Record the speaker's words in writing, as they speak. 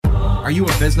Are you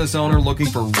a business owner looking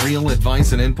for real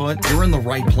advice and input? You're in the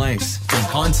right place. From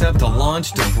concept to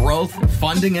launch to growth,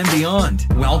 funding, and beyond.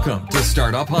 Welcome to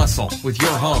Startup Hustle with your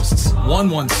hosts.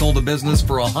 One once sold a business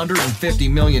for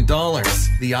 $150 million.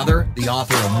 The other, the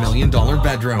author of $1 Million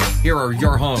Bedroom. Here are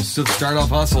your hosts of Startup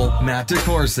Hustle, Matt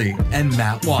DeCoursey and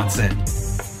Matt Watson.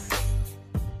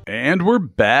 And we're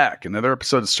back. Another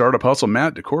episode of Startup Hustle.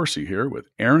 Matt DeCoursey here with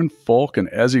Aaron Folk and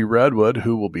Ezzy Redwood,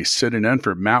 who will be sitting in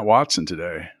for Matt Watson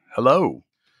today. Hello.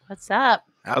 What's up?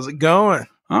 How's it going?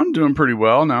 I'm doing pretty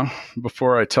well. Now,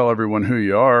 before I tell everyone who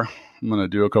you are, I'm going to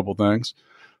do a couple things.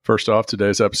 First off,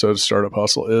 today's episode of Startup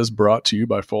Hustle is brought to you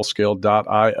by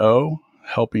Fullscale.io,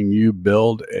 helping you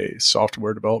build a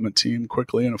software development team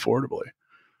quickly and affordably.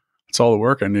 That's all the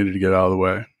work I needed to get out of the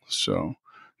way. So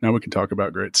now we can talk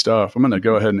about great stuff. I'm going to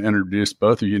go ahead and introduce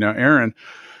both of you. Now, Aaron,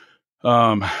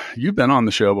 you've been on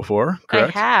the show before,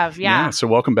 correct? I have, yeah. So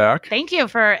welcome back. Thank you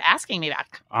for asking me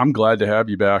back. I'm glad to have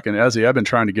you back. And Ezzy, I've been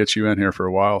trying to get you in here for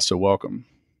a while, so welcome.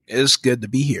 It's good to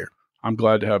be here. I'm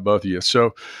glad to have both of you.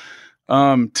 So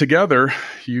together,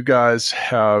 you guys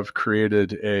have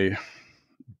created a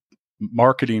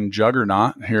marketing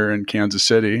juggernaut here in Kansas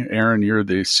City. Aaron, you're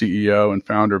the CEO and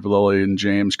founder of Lily and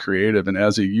James Creative. And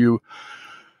Ezzy, you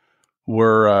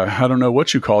were, I don't know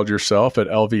what you called yourself at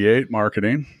LV8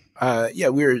 Marketing. Yeah,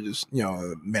 we were just,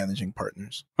 managing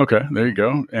partners. Okay, there you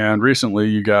go. And recently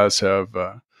you guys have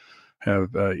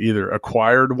either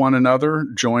acquired one another,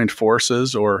 joined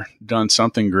forces, or done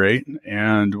something great.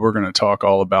 And we're going to talk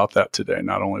all about that today.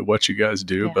 Not only what you guys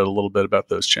do, but a little bit about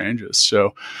those changes.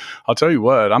 So I'll tell you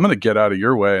what, I'm going to get out of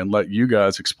your way and let you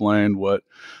guys explain what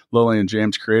Lily and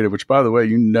James Creative, which, by the way,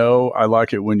 I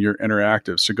like it when you're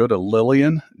interactive. So go to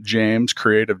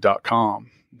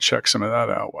lillianjamescreative.com. Check some of that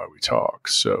out while we talk.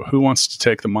 So who wants to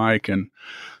take the mic and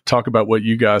talk about what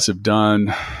you guys have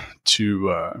done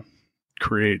to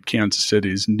create Kansas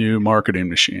City's new marketing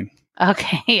machine?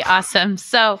 Okay, awesome.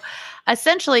 So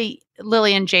essentially,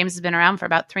 Lily and James has been around for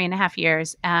about 3.5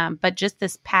 years. But just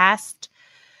this past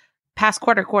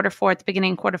quarter four, at the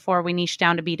beginning of quarter four, we niched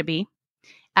down to B2B.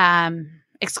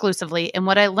 Exclusively. And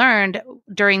what I learned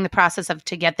during the process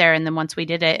to get there, and then once we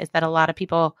did it, is that a lot of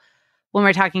people, when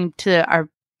we're talking to our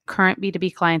current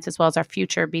B2B clients as well as our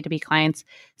future B2B clients,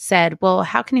 said, well,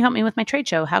 how can you help me with my trade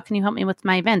show? How can you help me with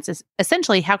my events?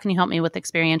 Essentially, how can you help me with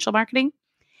experiential marketing?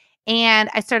 And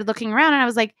I started looking around and I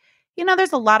was like,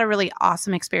 there's a lot of really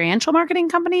awesome experiential marketing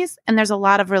companies and there's a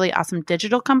lot of really awesome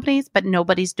digital companies, but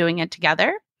nobody's doing it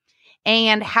together.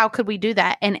 And how could we do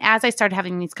that? And as I started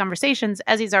having these conversations,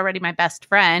 Ezzy's already my best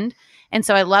friend. And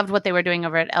so I loved what they were doing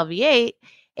over at LV8.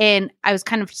 And I was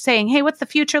kind of saying, hey, what's the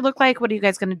future look like? What are you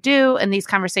guys going to do? And these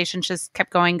conversations just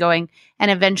kept going. And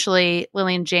eventually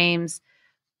Lily and James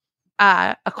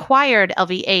acquired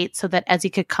LV8 so that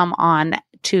Ezzy could come on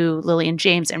to Lily and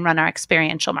James and run our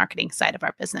experiential marketing side of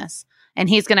our business. And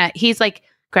he's like,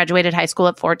 graduated high school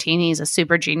at 14. He's a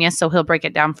super genius, so he'll break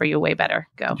it down for you way better.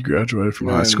 Go. You graduated from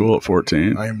high school at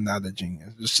 14. I am not a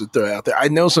genius. Just to throw it out there. I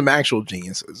know some actual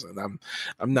geniuses, and I'm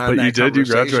not. But you did. You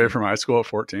graduated from high school at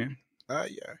 14. Yeah.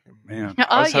 Man,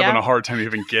 I was having a hard time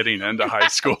even getting into high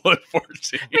school at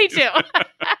 14. Me too.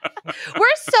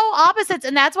 We're so opposites,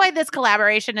 and that's why this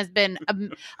collaboration has been.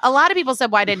 A lot of people said,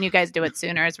 "Why didn't you guys do it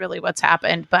sooner?" Is really what's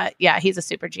happened. But yeah, he's a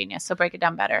super genius. So break it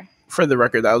down better. For the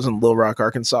record, I was in Little Rock,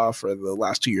 Arkansas for the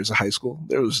last 2 years of high school.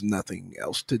 There was nothing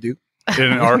else to do.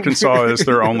 In Arkansas, is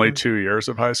there only 2 years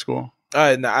of high school?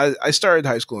 No, I started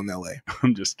high school in LA.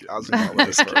 I'm just kidding. I was in LA I'm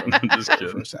just kidding.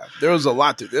 There was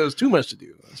there was too much to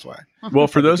do. That's why. Well,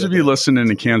 for those of you listening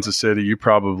in Kansas City, you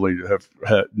probably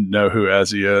know who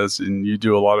Ezzy is, and you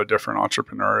do a lot of different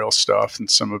entrepreneurial stuff, and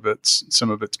some of it's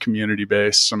community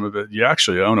based. Some of it, you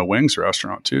actually own a wings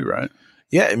restaurant too, right?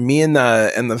 Yeah, and me and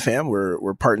the fam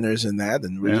we're partners in that,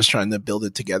 and we're just trying to build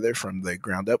it together from the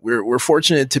ground up. We're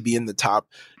fortunate to be in the top,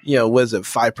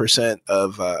 5%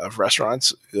 of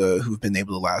restaurants who've been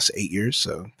able to last 8 years.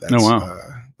 So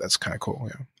that's kind of cool.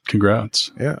 Yeah,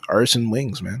 congrats. Yeah, artisan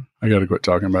wings, man. I got to quit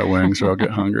talking about wings, or I'll get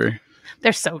hungry.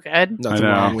 They're so good. Nothing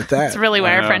wrong with that. It's really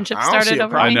where our friendship started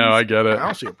over wings. I know, I get it. I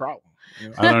don't see a problem.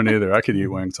 I don't either. I could eat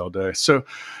wings all day. So,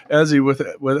 Ezzy, with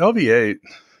LV8.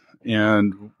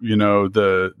 And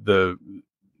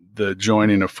the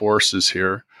joining of forces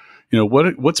here,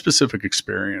 what specific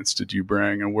experience did you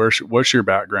bring, and what's your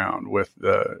background with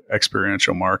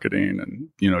experiential marketing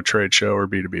and trade show or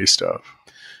B2B stuff?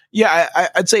 Yeah,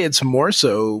 I'd say it's more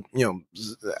so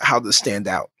how to stand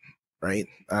out. right?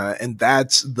 And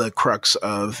that's the crux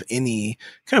of any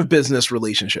kind of business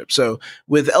relationship. So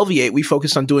with LV8, we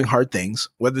focused on doing hard things,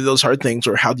 whether those hard things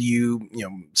or how do you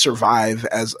survive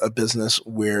as a business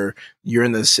where you're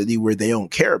in a city where they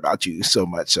don't care about you so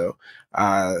much. So,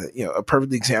 a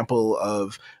perfect example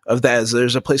of that is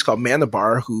there's a place called Mana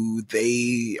Bar who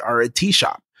they are a tea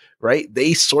shop. Right?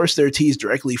 They source their teas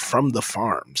directly from the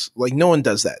farms. Like no one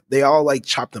does that. They all like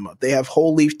chop them up. They have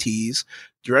whole leaf teas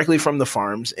directly from the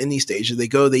farms in East Asia. They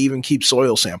even keep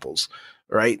soil samples,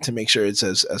 right? To make sure it's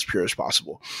as pure as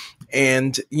possible.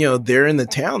 And, they're in the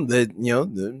town that,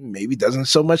 maybe doesn't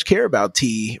so much care about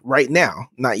tea right now.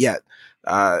 Not yet.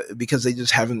 Because they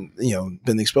just haven't,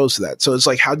 been exposed to that. So it's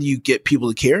like, how do you get people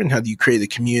to care and how do you create a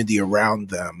community around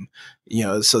them,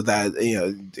 so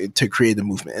that, to create a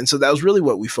movement. And so that was really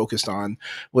what we focused on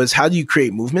was how do you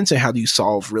create movements and how do you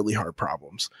solve really hard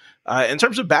problems? In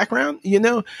terms of background,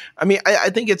 I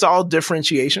think it's all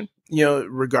differentiation,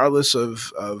 regardless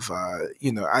of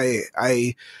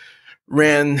I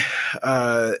ran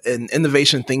an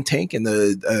innovation think tank in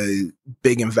a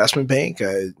big investment bank,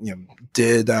 and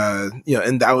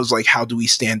that was like, how do we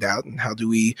stand out and how do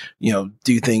we,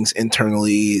 do things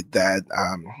internally that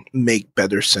make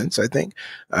better sense, I think,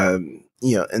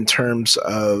 in terms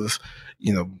of,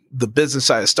 the business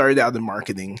side. I started out in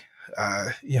marketing,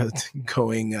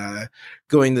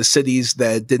 going to cities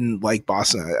that didn't like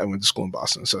Boston. I went to school in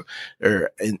Boston,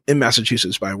 or in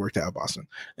Massachusetts, but I worked out of Boston.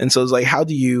 And so it's like, how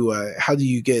do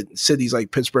you get cities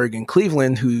like Pittsburgh and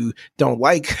Cleveland who don't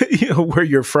like, where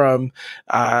you're from,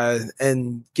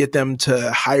 and get them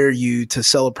to hire you to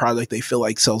sell a product they feel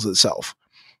like sells itself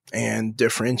and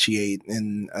differentiate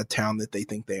in a town that they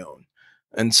think they own.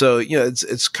 And so,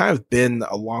 it's kind of been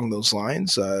along those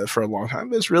lines for a long time.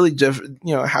 But it's really,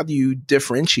 how do you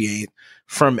differentiate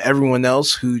from everyone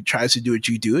else who tries to do what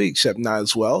you do, except not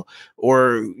as well,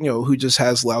 or, who just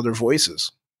has louder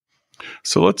voices?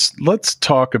 So let's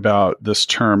talk about this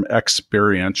term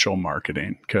experiential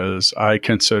marketing, because I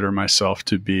consider myself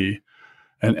to be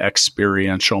an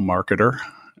experiential marketer.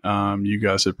 You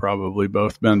guys have probably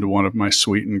both been to one of my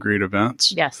Sweet and Greet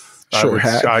events. Yes. Sure.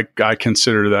 I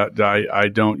consider that I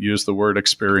don't use the word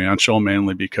experiential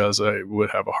mainly because I would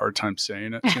have a hard time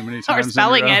saying it too many times. Or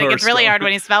spelling it. It gets really hard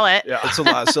when you spell it. Yeah. It's a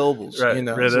lot of syllables. Right.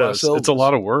 It's a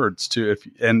lot of words too.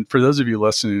 And for those of you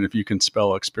listening, if you can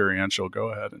spell experiential, go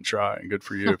ahead and try. And good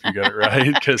for you if you get it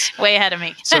right. Because way ahead of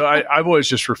me. So I've always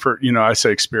just referred, I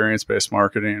say experience-based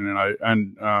marketing,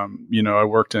 and I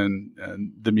worked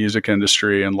in the music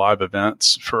industry and live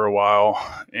events for a while,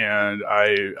 and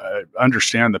I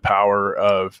understand the power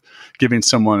of giving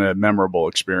someone a memorable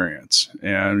experience.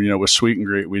 And, with Sweet and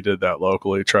Greet, we did that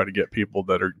locally, try to get people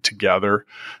that are together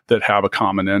that have a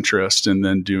common interest, and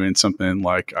then doing something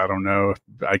like, I don't know,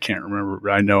 I can't remember.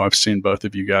 I know I've seen both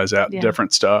of you guys at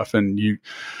different stuff, and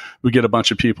we get a bunch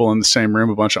of people in the same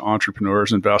room, a bunch of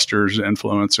entrepreneurs, investors,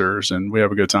 influencers, and we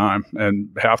have a good time.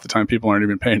 And half the time people aren't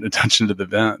even paying attention to the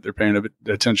event. They're paying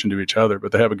attention to each other,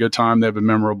 but they have a good time. They have a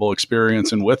memorable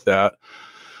experience. And with that,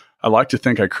 I like to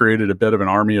think I created a bit of an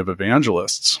army of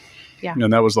evangelists. Yeah.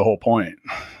 And that was the whole point.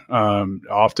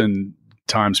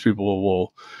 Oftentimes people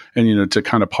will, and, to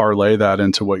kind of parlay that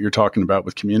into what you're talking about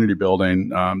with community building,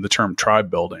 the term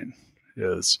tribe building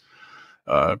is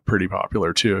pretty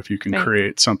popular too. If you can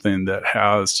create something that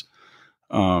has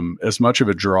as much of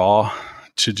a draw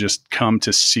to just come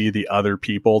to see the other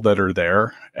people that are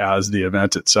there as the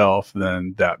event itself,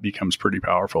 then that becomes pretty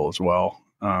powerful as well.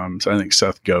 So I think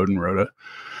Seth Godin wrote a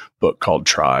book called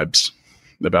Tribes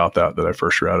about that I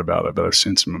first read about it, but I've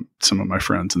seen some of my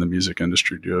friends in the music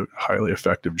industry do a highly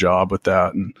effective job with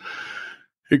that. And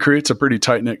it creates a pretty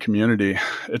tight knit community.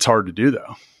 It's hard to do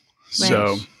though. Right.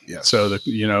 So, yes. So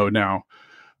now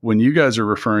when you guys are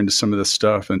referring to some of this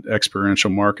stuff and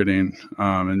experiential marketing,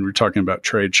 and we're talking about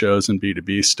trade shows and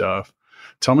B2B stuff,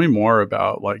 tell me more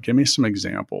about, give me some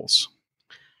examples.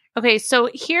 Okay. So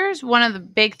here's one of the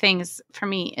big things for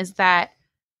me is that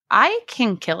I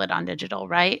can kill it on digital,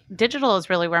 right? Digital is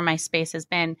really where my space has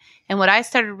been. And what I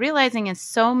started realizing is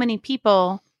so many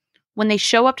people, when they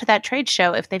show up to that trade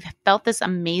show, if they've felt this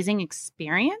amazing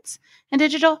experience in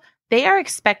digital, they are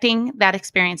expecting that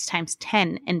experience times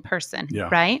 10 in person,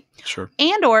 right? Sure.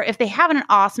 And or if they have an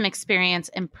awesome experience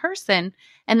in person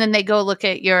and then they go look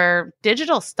at your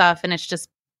digital stuff and it's just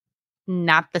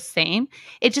not the same,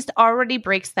 it just already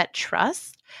breaks that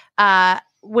trust,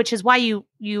 which is why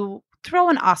you throw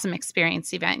an awesome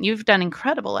experience event. You've done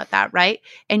incredible at that, right?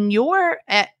 And you're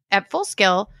at Full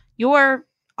Scale, your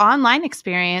online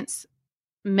experience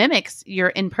mimics your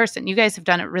in-person. You guys have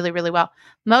done it really, really well.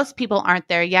 Most people aren't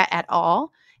there yet at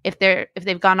all. If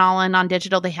they've gone all in on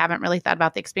digital, they haven't really thought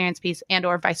about the experience piece, and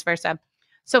or vice versa.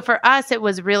 So for us, it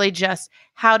was really just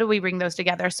how do we bring those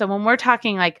together? So when we're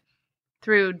talking like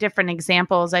through different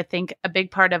examples, I think a big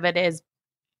part of it is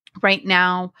right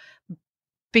now,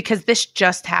 because this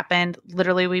just happened.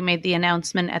 Literally, we made the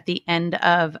announcement at the end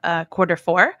of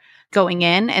Q4 going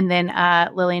in, and then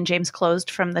Lily and James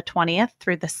closed from the 20th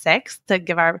through the 6th to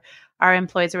give our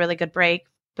employees a really good break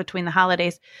between the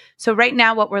holidays. So right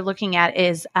now, what we're looking at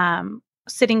is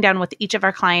sitting down with each of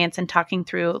our clients and talking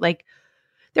through, like,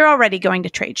 they're already going to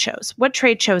trade shows. What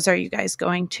trade shows are you guys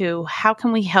going to? How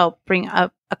can we help bring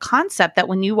up a concept that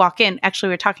when you walk in, actually,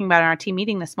 we were talking about in our team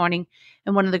meeting this morning,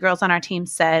 and one of the girls on our team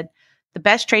said, the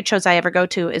best trade shows I ever go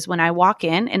to is when I walk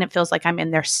in and it feels like I'm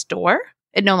in their store.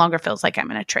 It no longer feels like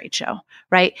I'm in a trade show,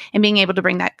 right? And being able to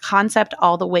bring that concept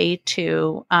all the way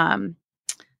to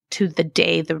the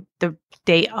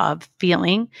day of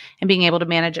feeling, and being able to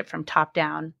manage it from top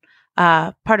down.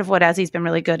 Part of what Ezzy's been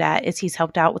really good at is he's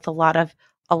helped out with a lot of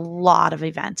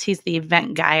events. He's the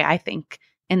event guy, I think,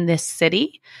 in this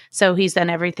city. So he's done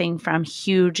everything from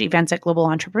huge events at Global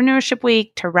Entrepreneurship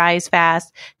Week to Rise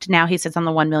Fast to now he sits on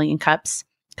the 1 Million Cups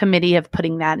committee of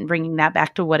putting that and bringing that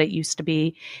back to what it used to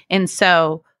be. And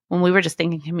so when we were just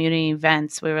thinking community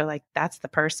events, we were like, that's the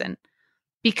person.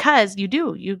 Because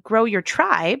you grow your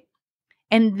tribe.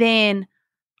 And then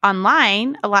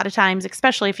online, a lot of times,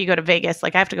 especially if you go to Vegas,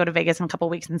 like I have to go to Vegas in a couple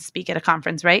of weeks and speak at a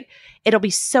conference, right? It'll be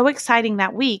so exciting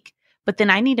that week, but then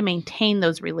I need to maintain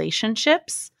those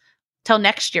relationships till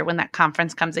next year when that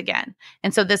conference comes again.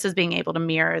 And so this is being able to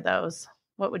mirror those.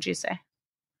 What would you say?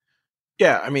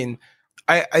 Yeah, I mean,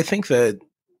 I think that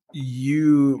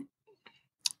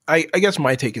I guess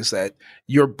my take is that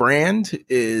your brand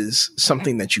is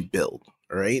something that you build,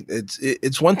 right?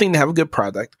 It's one thing to have a good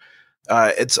product.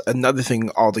 It's another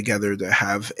thing altogether to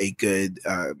have a good,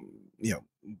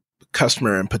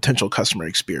 customer and potential customer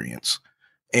experience.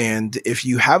 And if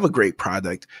you have a great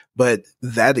product, but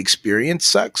that experience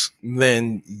sucks,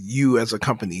 then you as a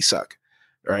company suck.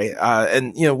 Right.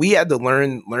 And, we had to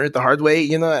learn it the hard way,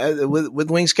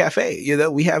 with Wings Cafe.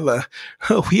 We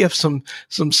have some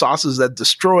sauces that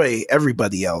destroy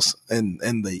everybody else in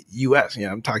the US.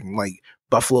 I'm talking like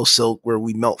buffalo silk, where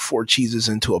we melt 4 cheeses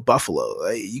into a buffalo.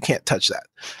 You can't touch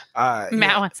that.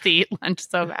 Matt wants to eat lunch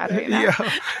so bad right now.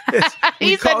 Yeah,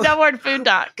 he said no more food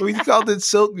talk. We called it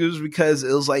silk news because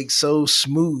it was like so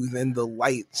smooth and the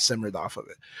light simmered off of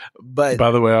it. But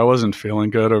by the way, I wasn't feeling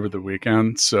good over the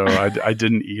weekend, so I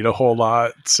didn't eat a whole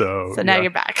lot. So now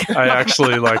you're back. I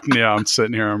actually I'm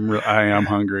sitting here. I am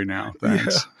hungry now.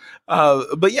 Thanks. Yeah.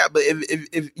 But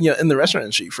if in the restaurant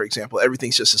industry, for example,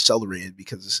 everything's just accelerated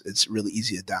because it's really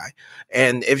easy to die.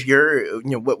 And if you're,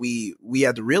 what we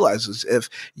had to realize is if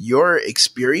your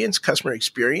customer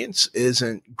experience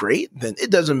isn't great, then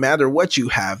it doesn't matter what you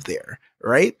have there.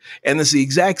 Right. And it's the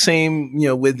exact same,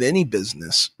 with any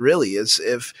business, really. Is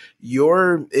if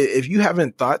you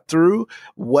haven't thought through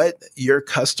what your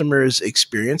customer's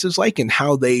experience is like and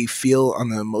how they feel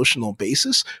on an emotional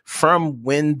basis from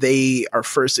when they are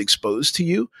first exposed to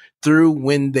you through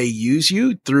when they use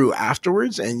you through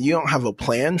afterwards, and you don't have a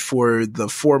plan for the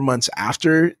 4 months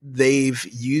after they've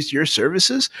used your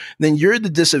services, then you're at the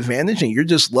disadvantage and you're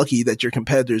just lucky that your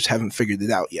competitors haven't figured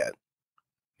it out yet.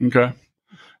 Okay.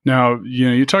 Now,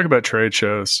 you talk about trade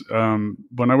shows.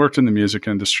 When I worked in the music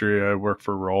industry, I worked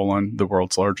for Roland, the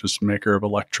world's largest maker of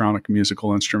electronic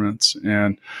musical instruments.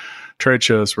 And trade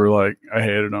shows were like, I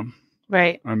hated them.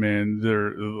 Right. I mean,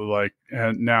 they're like,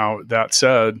 and now that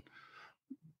said,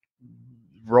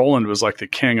 Roland was like the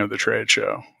king of the trade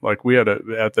show. Like we had at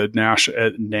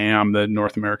NAMM, the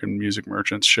North American Music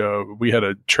Merchants show, we had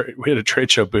a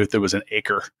trade show booth that was an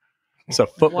acre. It's a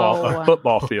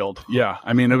football field. Yeah.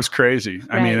 I mean, it was crazy.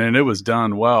 Right. I mean, and it was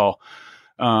done well.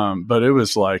 But it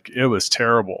was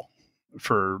terrible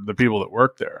for the people that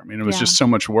worked there. I mean, it was just so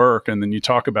much work. And then you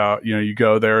talk about, you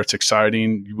go there, it's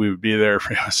exciting. We would be there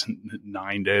for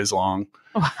 9 days long.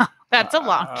 Wow. That's a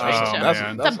long trade show.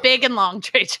 That's a big and long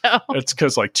trade show. It's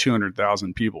because like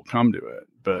 200,000 people come to it.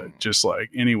 But just like,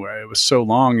 anyway, it was so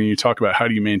long. And you talk about how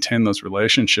do you maintain those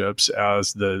relationships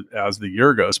as the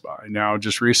year goes by. Now,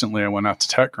 just recently I went out to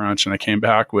TechCrunch and I came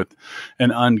back with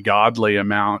an ungodly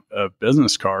amount of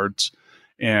business cards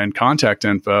and contact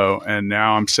info. And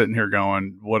now I'm sitting here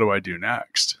going, what do I do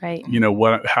next? Right.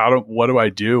 What do I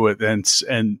do with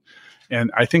and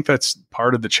I think that's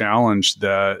part of the challenge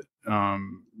that,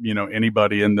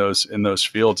 anybody in those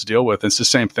fields deal with. It's the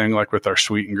same thing like with our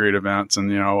Sweet and Greet events, and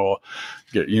we'll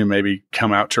get maybe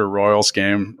come out to a Royals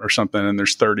game or something, and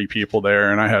there's 30 people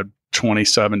there, and I had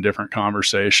 27 different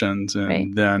conversations. And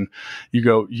Right. then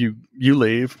you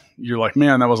leave, you're like,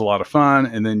 man, that was a lot of fun.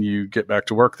 And then you get back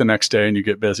to work the next day and you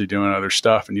get busy doing other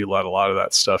stuff and you let a lot of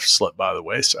that stuff slip by the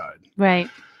wayside. Right.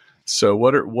 So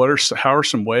how are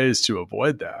some ways to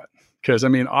avoid that? Because I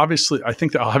mean, obviously, I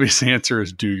think the obvious answer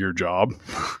is do your job,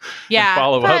 Yeah. and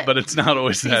follow up, but it's not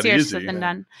always that easier easy. said than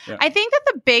done. Yeah. I think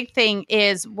that the big thing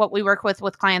is what we work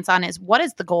with clients on is what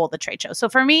is the goal of the trade show. So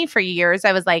for me, for years,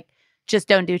 I was like, just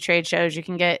don't do trade shows.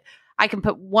 I can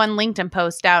put one LinkedIn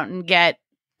post out and get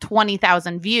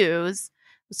 20,000 views.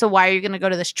 So why are you going to go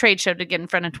to this trade show to get in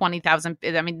front of 20,000?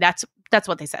 I mean, that's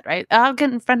what they said, right? I'll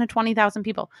get in front of 20,000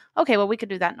 people. Okay, well, we could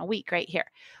do that in a week right here.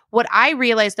 What I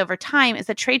realized over time is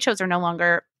that trade shows are no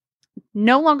longer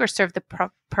serve the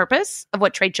purpose of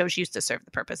what trade shows used to serve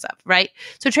the purpose of, right?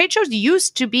 So trade shows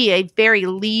used to be a very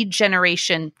lead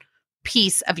generation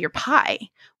piece of your pie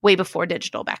way before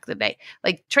digital back in the day.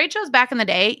 Like trade shows back in the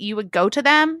day, you would go to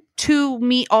them to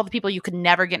meet all the people you could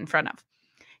never get in front of.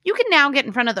 You can now get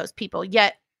in front of those people,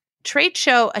 yet trade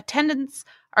show attendance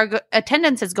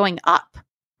is going up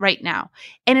right now.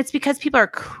 And it's because people are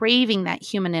craving that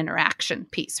human interaction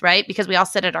piece, right? Because we all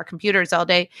sit at our computers all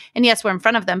day. And yes, we're in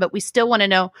front of them, but we still want to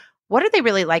know, what are they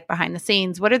really like behind the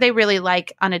scenes? What are they really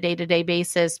like on a day-to-day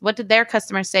basis? What did their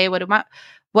customers say?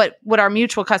 What our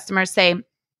mutual customers say?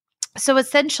 So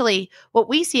essentially, what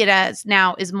we see it as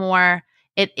now is more,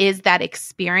 it is that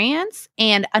experience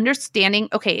and understanding,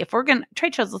 okay, if we're going to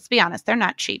trade shows, let's be honest, they're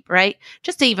not cheap, right?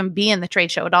 Just to even be in the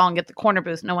trade show at all and get the corner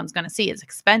booth no one's going to see is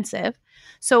expensive.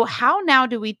 So how now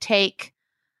do we take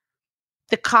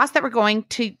the cost that we're going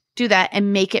to do that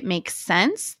and make it make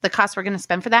sense, the cost we're going to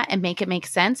spend for that and make it make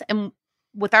sense? And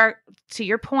to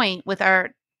your point, with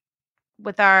our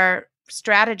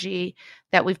strategy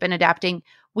that we've been adapting,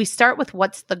 we start with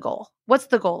what's the goal? What's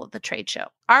the goal of the trade show?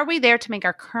 Are we there to make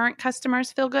our current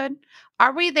customers feel good?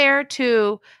 Are we there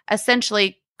to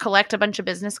essentially collect a bunch of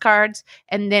business cards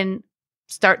and then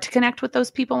start to connect with those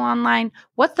people online?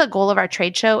 What's the goal of our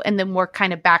trade show? And then work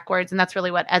kind of backwards. And that's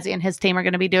really what Ezzy and his team are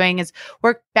going to be doing, is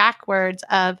work backwards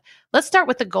of, let's start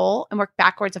with the goal and work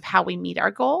backwards of how we meet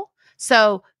our goal.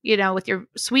 So, with your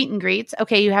sweet and greets,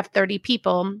 okay, you have 30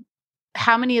 people.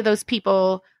 How many of those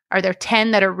people, are there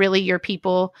 10 that are really your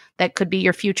people that could be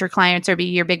your future clients or be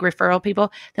your big referral people?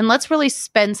 Then let's really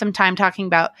spend some time talking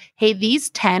about, hey, these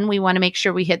 10, we want to make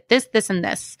sure we hit this, this, and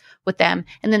this with them.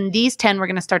 And then these 10, we're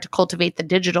going to start to cultivate the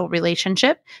digital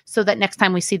relationship so that next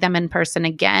time we see them in person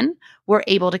again, we're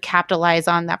able to capitalize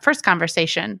on that first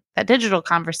conversation, that digital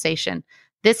conversation,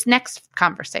 this next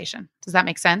conversation. Does that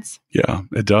make sense? Yeah,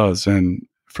 it does. And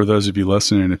for those of you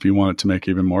listening, if you want it to make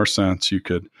even more sense, you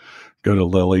could go to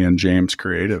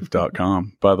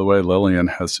LillianJamesCreative.com. By the way, Lillian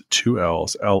has 2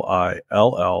 L's, Lillian.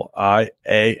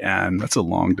 That's a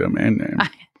long domain name.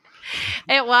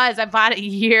 It was. I bought it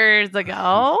years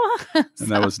ago. And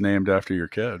that was named after your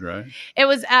kid, right? It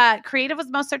was, Creative was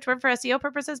the most searched word for SEO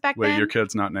purposes back then. Wait, your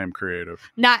kid's not named Creative?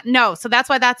 No. So that's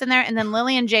why that's in there. And then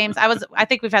Lillian James, I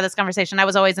think we've had this conversation. I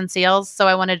was always in sales, so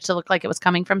I wanted it to look like it was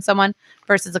coming from someone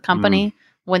versus a company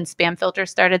when spam filters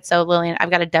started. So Lillian,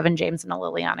 I've got a Devin James and a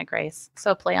Liliana Grace.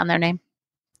 So play on their name.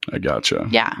 I gotcha.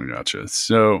 Yeah. I gotcha.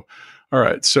 So, all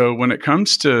right. So when it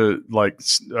comes to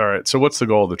so what's the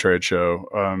goal of the trade show?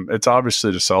 It's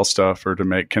obviously to sell stuff or to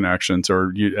make connections,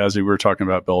 or as we were talking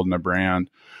about, building a brand.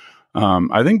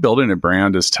 I think building a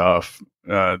brand is tough.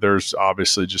 There's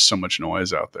obviously just so much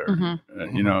noise out there,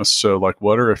 so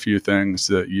what are a few things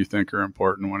that you think are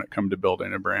important when it comes to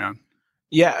building a brand?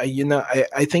 Yeah,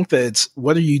 I think that it's,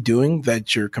 what are you doing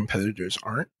that your competitors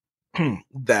aren't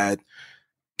that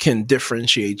can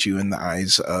differentiate you in the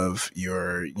eyes of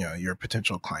your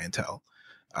potential clientele.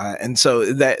 And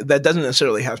so that doesn't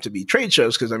necessarily have to be trade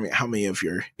shows, because I mean, how many of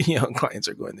your clients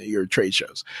are going to your trade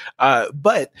shows?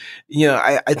 But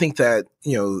I think that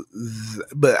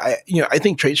I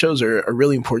think trade shows are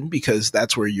really important, because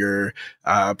that's where your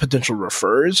potential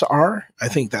referrers are. I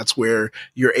think that's where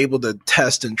you're able to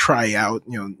test and try out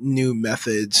new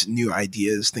methods, new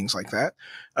ideas, things like that.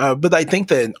 But I think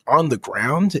that on the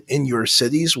ground in your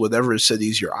cities, whatever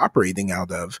cities you're operating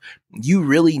out of, you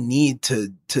really need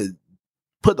to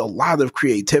put a lot of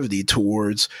creativity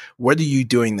towards, what are you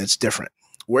doing that's different?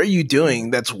 What are you doing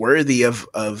that's worthy of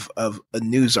a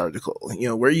news article?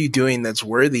 What are you doing that's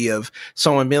worthy of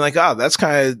someone being like, oh, that's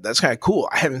kind of cool.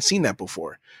 I haven't seen that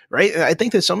before. Right. And I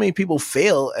think that so many people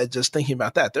fail at just thinking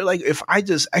about that. They're like, if I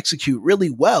just execute really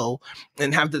well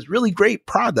and have this really great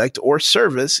product or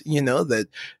service,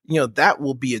 that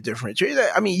will be a differentiator.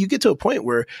 I mean, you get to a point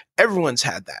where everyone's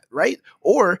had that, right?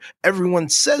 Or everyone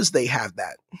says they have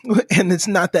that, and it's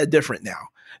not that different now.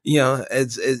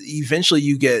 as eventually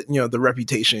you get, the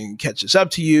reputation catches up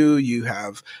to you. You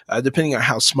have, depending on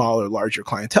how small or large your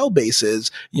clientele base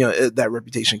is, that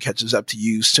reputation catches up to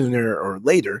you sooner or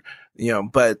later.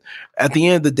 But at the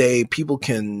end of the day, people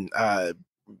can,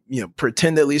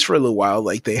 pretend at least for a little while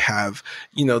like they have,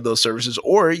 those services,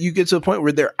 or you get to the point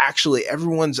where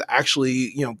everyone's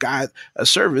actually, got a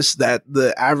service that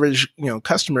the average,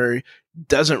 customer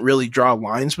doesn't really draw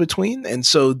lines between. And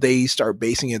so they start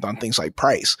basing it on things like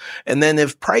price. And then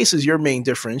if price is your main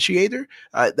differentiator,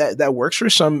 that works for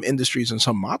some industries and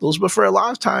some models, but for a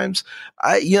lot of times,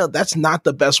 that's not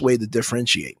the best way to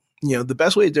differentiate. The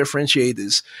best way to differentiate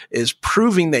is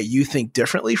proving that you think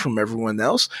differently from everyone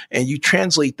else, and you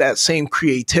translate that same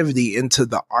creativity into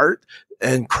the art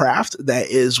and craft that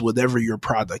is whatever your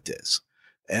product is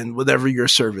and whatever your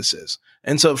service is.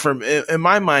 And so in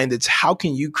my mind, it's how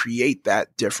can you create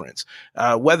that difference?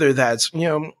 Whether that's,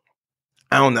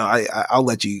 I don't know. I'll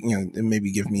let you,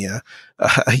 maybe give me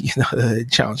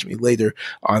challenge me later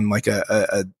on like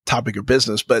a topic of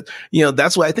business. But,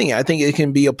 that's what I think. I think it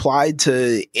can be applied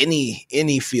to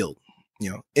any field,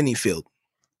 any field.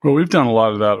 Well, we've done a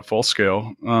lot of that at Full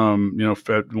Scale.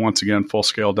 Once again,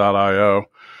 fullscale.io.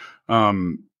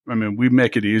 We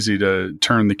make it easy to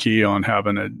turn the key on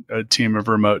having a team of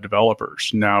remote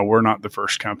developers. Now, we're not the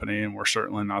first company, and we're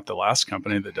certainly not the last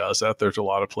company that does that. There's a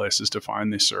lot of places to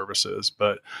find these services,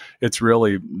 but it's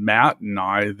really Matt and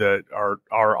I that are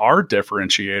our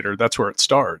differentiator. That's where it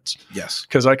starts. Yes,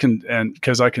 because I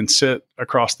can sit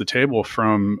across the table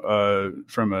from a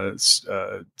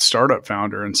startup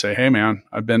founder and say, "Hey, man,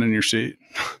 I've been in your seat.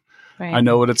 Right. I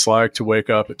know what it's like to wake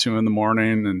up at 2 a.m.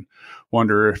 and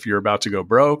wonder if you're about to go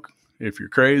broke, if you're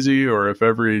crazy, or if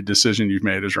every decision you've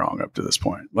made is wrong up to this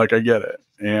point." Like, I get it.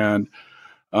 And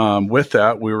with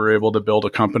that, we were able to build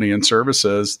a company and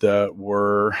services that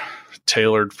were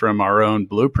tailored from our own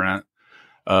blueprint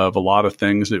of a lot of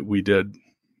things that we did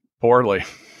poorly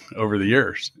over the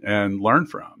years and learned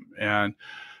from. And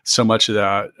so much of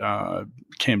that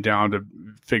came down to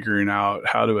figuring out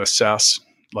how to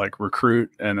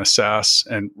recruit and assess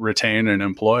and retain and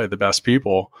employ the best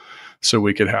people, so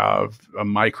we could have a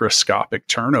microscopic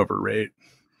turnover rate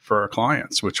for our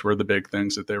clients, which were the big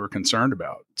things that they were concerned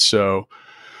about. So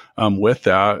with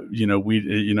that,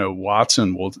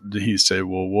 Watson he'd say,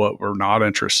 well, what we're not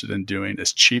interested in doing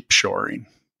is cheap shoring.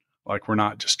 Like, we're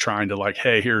not just trying to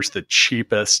hey, here's the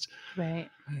cheapest, right?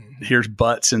 Here's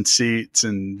butts and seats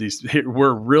and these.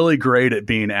 We're really great at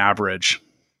being average.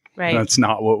 Right. That's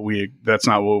not what we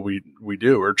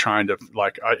do. We're trying to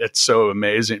it's so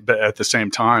amazing, but at the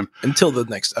same time, until the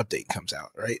next update comes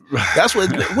out, right? That's what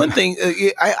one thing.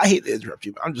 I hate to interrupt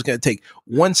you, but I'm just going to take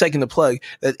 1 second to plug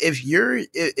that if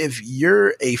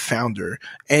you're a founder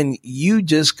and you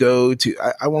just go to,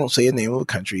 I won't say a name of a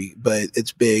country, but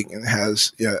it's big and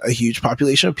has a huge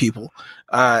population of people,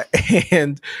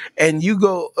 and you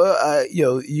go,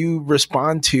 you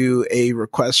respond to a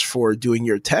request for doing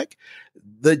your tech.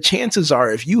 The chances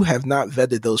are, if you have not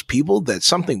vetted those people, that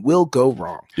something will go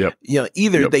wrong. Yep.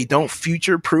 Either they don't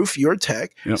future-proof your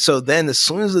tech. Yep. So then as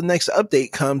soon as the next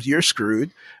update comes, you're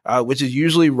screwed, which is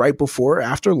usually right before or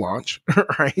after launch,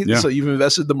 right? Yeah. So you've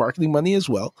invested the marketing money as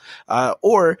well.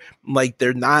 Or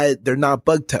they're not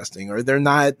bug testing, or they're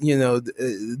not,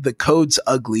 the code's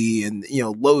ugly and,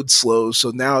 load slow. So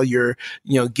now you're,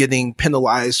 getting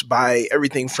penalized by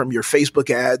everything from your Facebook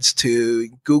ads to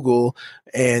Google,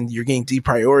 and you're getting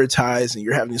deprioritized, and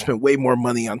you're having to spend way more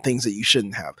money on things that you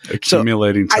shouldn't have.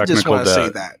 Accumulating technical debt. I just want to say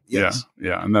that. Yes.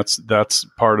 Yeah. And that's that's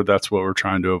what we're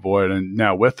trying to avoid. And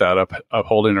now with that,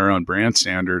 upholding our own brand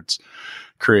standards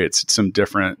creates some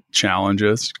different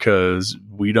challenges, because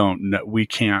we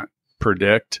can't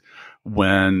predict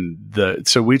when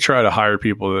so we try to hire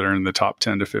people that are in the top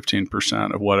 10 to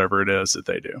 15% of whatever it is that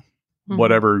they do.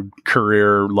 Whatever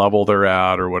career level they're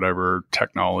at, or whatever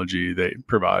technology they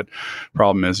provide.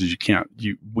 Problem is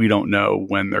we don't know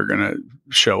when they're going to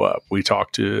show up. We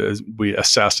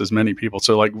assess as many people.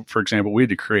 So for example, we had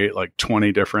to create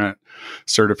 20 different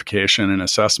certification and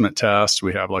assessment tests.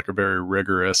 We have a very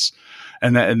rigorous,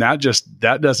 and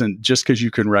that doesn't, just because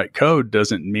you can write code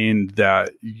doesn't mean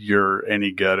that you're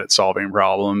any good at solving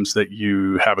problems, that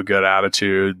you have a good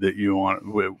attitude, that you want.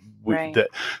 Right.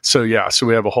 So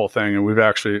we have a whole thing, and we've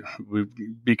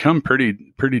become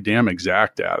pretty damn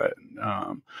exact at it.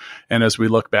 And as we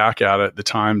look back at it, the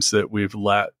times that we've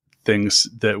let things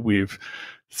that we've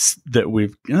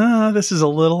this is a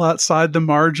little outside the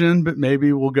margin, but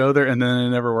maybe we'll go there, and then it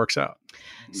never works out.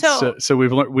 So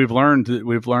we've learned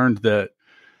that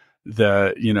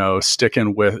that,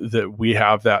 sticking with that, we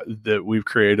have that we've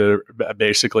created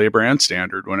basically a brand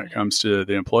standard when it comes to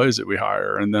the employees that we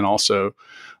hire. And then also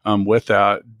with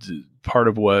that, part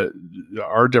of what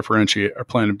our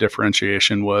plan of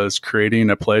differentiation was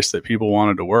creating a place that people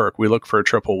wanted to work. We look for a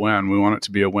triple win. We want it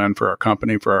to be a win for our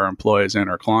company, for our employees, and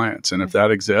our clients. And if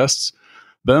that exists,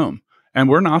 boom. And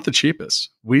we're not the cheapest.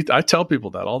 I tell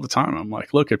people that all the time. I'm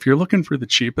like, look, if you're looking for the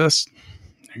cheapest,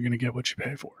 you're going to get what you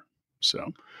pay for.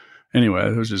 So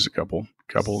anyway, there's just a couple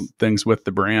things with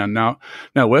the brand. Now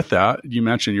with that, you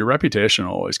mentioned your reputation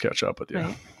will always catch up with you.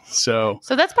 Right. So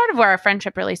that's part of where our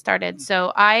friendship really started.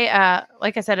 So I,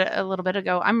 like I said a little bit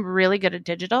ago, I'm really good at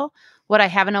digital. What I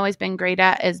haven't always been great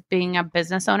at is being a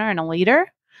business owner and a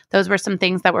leader. Those were some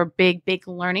things that were big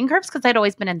learning curves because I'd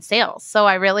always been in sales. So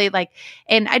I really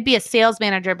and I'd be a sales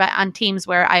manager, but on teams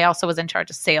where I also was in charge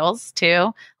of sales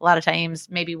too. A lot of times,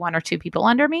 maybe one or two people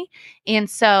under me. And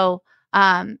so,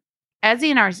 Ezzy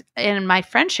and my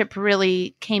friendship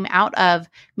really came out of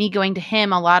me going to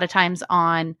him a lot of times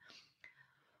on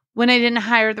when I didn't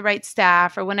hire the right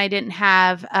staff or when I didn't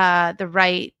have the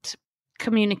right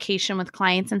communication with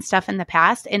clients and stuff in the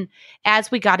past. And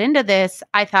as we got into this,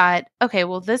 I thought, okay,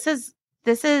 well, this is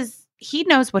he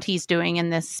knows what he's doing in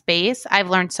this space.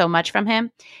 I've learned so much from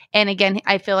him. And again,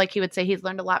 I feel like he would say he's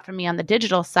learned a lot from me on the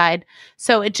digital side.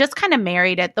 So it just kind of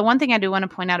married it. The one thing I do want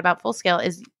to point out about Full Scale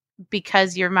is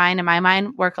because your mind and my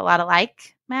mind work a lot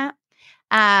alike, Matt.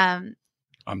 I'm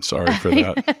sorry for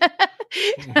that.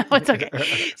 No, it's okay.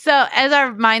 So as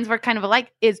our minds work kind of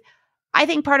alike I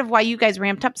think part of why you guys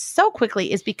ramped up so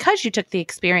quickly is because you took the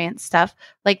experience stuff,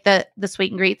 like the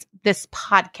sweet and greets, this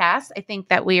podcast. I think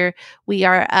that we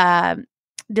are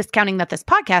discounting that this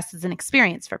podcast is an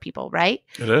experience for people, right?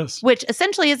 It is. Which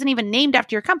essentially isn't even named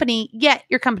after your company, yet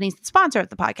your company's the sponsor of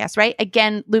the podcast, right?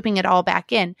 Again, looping it all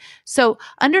back in. So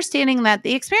understanding that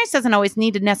the experience doesn't always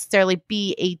need to necessarily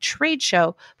be a trade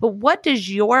show, but what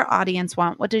does your audience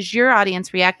want? What does your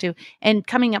audience react to? And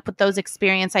coming up with those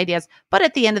experience ideas. But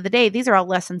at the end of the day, these are all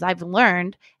lessons I've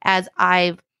learned as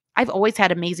I've always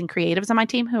had amazing creatives on my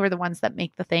team who are the ones that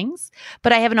make the things,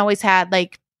 but I haven't always had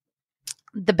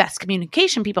the best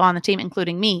communication people on the team,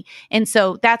 including me. And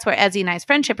so that's where Ezzy and I's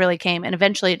friendship really came. And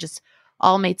eventually it just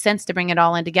all made sense to bring it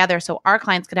all in together so our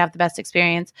clients could have the best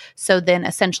experience. So then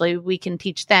essentially we can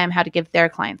teach them how to give their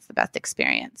clients the best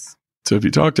experience. So if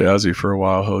you talk to Ezzy for a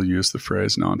while, he'll use the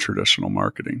phrase non-traditional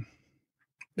marketing.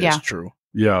 Yeah. It's true.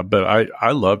 Yeah, but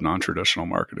I love non-traditional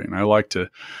marketing.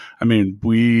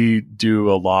 We do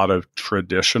a lot of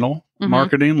traditional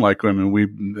marketing.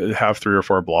 We have 3 or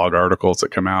 4 blog articles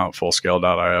that come out,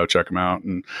 fullscale.io, check them out,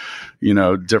 and,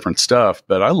 different stuff.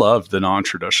 But I love the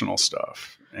non-traditional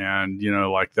stuff. And,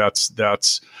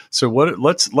 that's so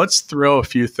let's throw a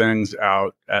few things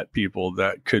out at people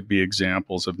that could be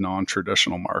examples of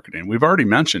non-traditional marketing. We've already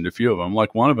mentioned a few of them.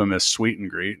 Like one of them is sweet and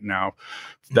greet. Now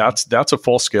that's a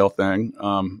Full Scale thing.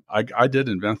 I did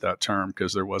invent that term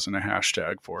because there wasn't a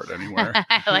hashtag for it anywhere.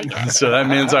 I like it. So that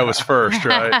means I was first,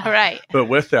 right? Right. But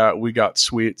with that, we got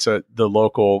sweets at the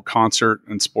local concert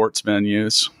and sports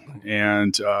venues.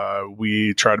 And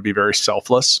we try to be very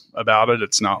selfless about it.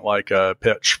 It's not like a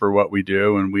pitch for what we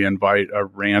do. And we invite a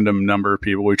random number of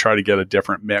people. We try to get a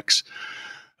different mix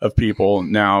of people.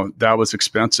 Now, that was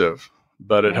expensive,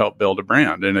 but it helped build a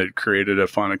brand and it created a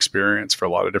fun experience for a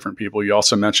lot of different people. You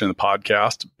also mentioned the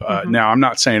podcast. Now, I'm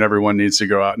not saying everyone needs to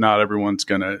go out. Not everyone's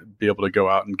going to be able to go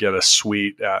out and get a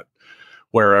suite at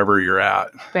wherever you're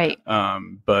at. Right.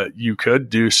 But you could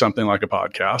do something like a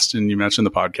podcast. And you mentioned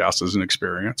the podcast as an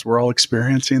experience. We're all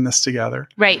experiencing this together.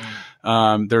 Right.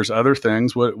 There's other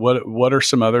things. What are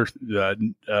some other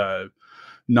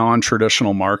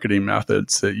non-traditional marketing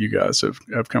methods that you guys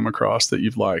have come across that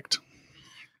you've liked?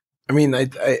 I mean, I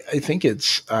think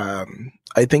it's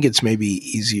maybe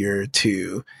easier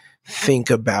to think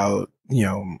about,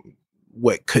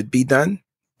 what could be done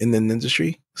in an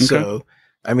industry. Okay. So,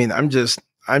 I mean, I'm just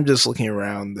looking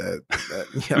around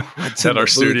what's at our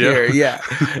studio here. Yeah.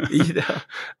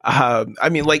 I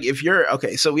mean, if you're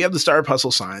okay, so we have the Startup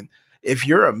Hustle sign. If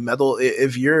you're a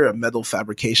metal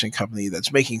fabrication company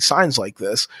that's making signs like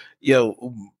this,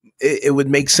 it would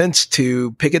make sense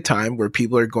to pick a time where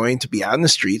people are going to be out in the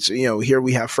streets. Here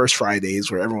we have First Fridays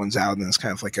where everyone's out and it's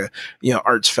kind of like a,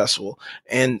 arts festival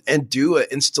and do an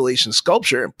installation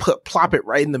sculpture and plop it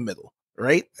right in the middle.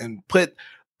 Right. And put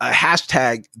a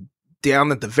hashtag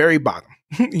down at the very bottom,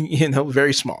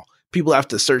 very small. People have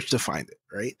to search to find it,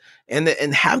 right? And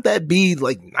have that be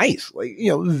like nice, like,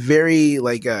 very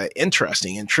like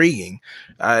interesting, intriguing,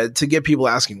 to get people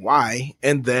asking why,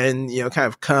 and then kind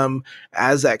of come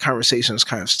as that conversation is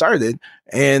kind of started,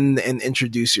 and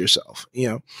introduce yourself,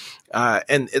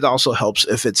 and it also helps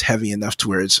if it's heavy enough to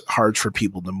where it's hard for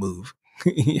people to move.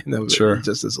 Sure.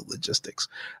 Just as a logistics.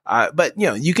 But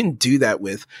you can do that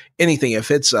with anything.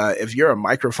 If it's if you're a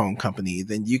microphone company,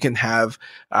 then you can have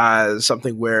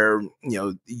something where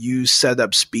you set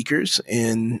up speakers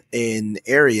in an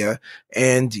area,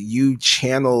 and you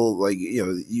channel, like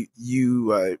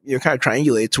you kind of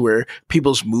triangulate to where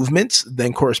people's movements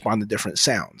then correspond to different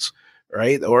sounds.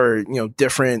 Right. Or,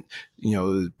 different,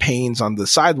 panes on the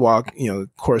sidewalk,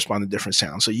 correspond to different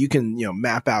sounds. So you can,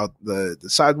 map out the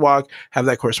sidewalk, have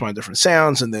that correspond to different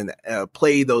sounds, and then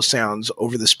play those sounds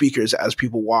over the speakers as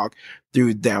people walk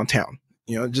through downtown.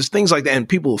 Just things like that. And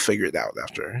people will figure it out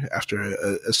after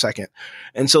a second.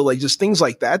 And so like just things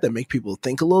like that make people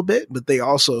think a little bit, but they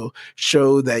also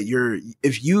show that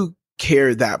if you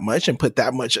care that much and put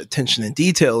that much attention and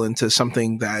detail into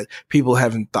something that people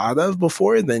haven't thought of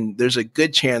before, then there's a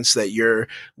good chance that you're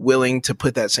willing to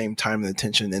put that same time and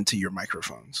attention into your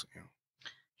microphones.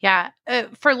 Yeah.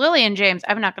 For Lily and James,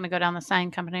 I'm not going to go down the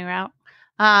sign company route.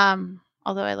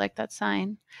 Although I like that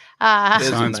sign.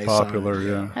 Sign's nice popular, sign.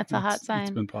 yeah. That's a hot sign.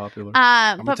 It's been popular.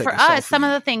 But for us, some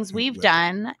of selfie the things we've with it.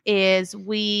 done is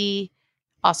we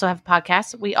also have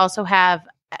podcasts. We also have,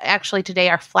 actually today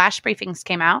our flash briefings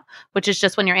came out, which is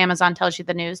just when your Amazon tells you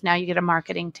the news. Now you get a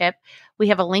marketing tip. We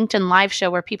have a LinkedIn live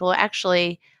show where people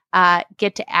actually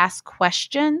get to ask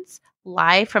questions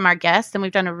live from our guests. And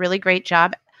we've done a really great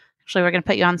job. Actually, we're going to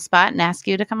put you on the spot and ask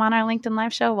you to come on our LinkedIn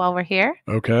live show while we're here.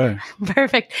 Okay.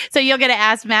 Perfect. So you'll get to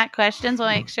ask Matt questions. We'll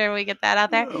make sure we get that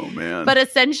out there. Oh, man. But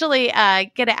essentially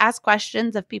get to ask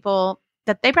questions of people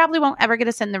that they probably won't ever get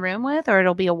to sit in the room with, or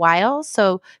it'll be a while.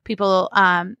 So people,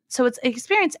 so it's an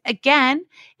experience. Again,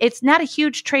 it's not a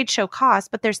huge trade show cost,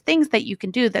 but there's things that you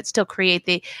can do that still create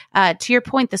the, to your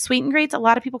point, the sweet and greats. A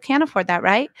lot of people can't afford that,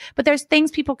 right? But there's things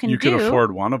people can do. You could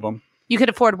afford one of them. You could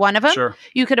afford one of them. Sure.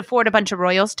 You could afford a bunch of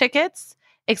Royals tickets,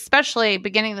 especially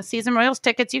beginning of the season. Royals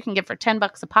tickets you can get for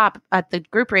 $10 a pop at the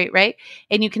group rate, right?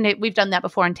 And we've done that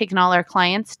before and taken all our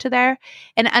clients to there,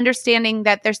 and understanding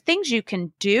that there's things you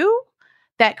can do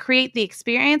that create the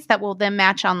experience that will then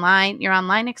match your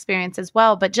online experience as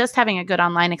well. But just having a good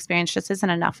online experience just isn't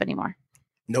enough anymore.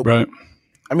 Nope. Right.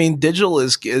 I mean, digital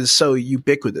is so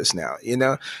ubiquitous now,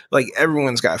 like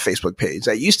everyone's got a Facebook page.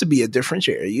 That used to be a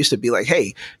differentiator. It used to be like,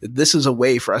 hey, this is a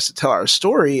way for us to tell our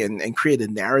story and create a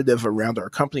narrative around our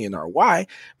company and our why.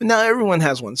 But now everyone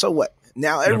has one. So what?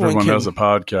 Now everyone has a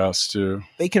podcast too.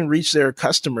 They can reach their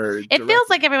customer. It feels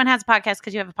like everyone has a podcast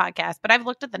because you have a podcast, but I've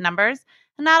looked at the numbers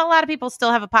and not a lot of people still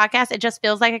have a podcast. It just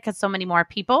feels like it because so many more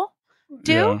people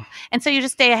do. Yeah. And so you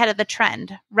just stay ahead of the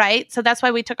trend, right? So that's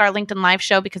why we took our LinkedIn live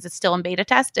show, because it's still in beta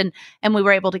test, and we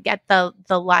were able to get the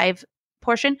live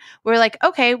portion. We're like,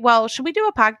 okay, well, should we do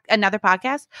another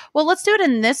podcast? Well, let's do it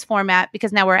in this format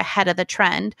because now we're ahead of the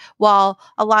trend, while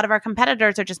a lot of our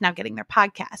competitors are just now getting their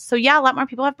podcasts. So yeah, a lot more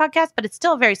people have podcasts, but it's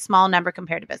still a very small number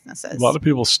compared to businesses. A lot of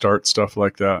people start stuff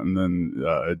like that and then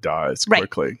it dies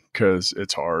quickly because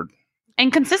it's hard.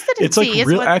 And consistency it's like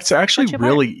it's actually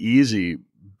really hard. Easy,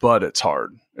 but it's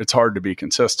hard. It's hard to be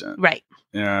consistent. Right.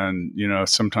 And,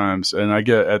 sometimes, and I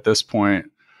get at this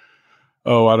point,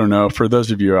 I don't know. For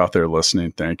those of you out there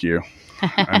listening, thank you.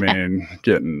 I mean,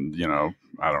 getting,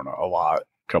 I don't know, a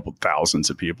couple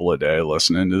thousands of people a day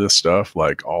listening to this stuff.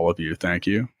 Like all of you, thank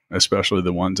you. Especially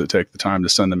the ones that take the time to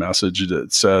send a message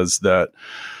that says that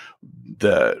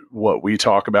what we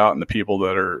talk about and the people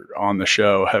that are on the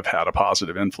show have had a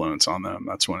positive influence on them.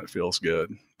 That's when it feels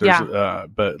good.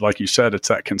 But like you said, it's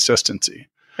that consistency.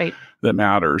 Right. That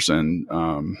matters. And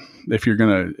if you're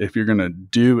gonna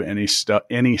do any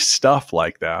stuff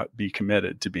like that, be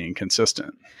committed to being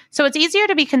consistent. So it's easier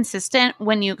to be consistent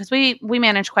because we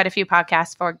manage quite a few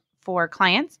podcasts for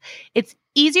clients. It's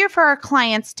easier for our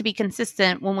clients to be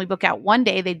consistent when we book out one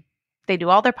day. They do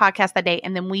all their podcasts that day,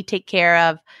 and then we take care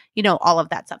of, all of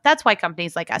that stuff. That's why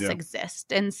companies like us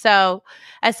exist. And so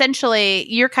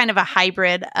essentially you're kind of a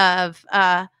hybrid of,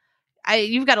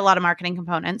 you've got a lot of marketing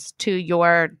components to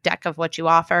your deck of what you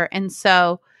offer. And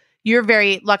so you're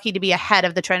very lucky to be ahead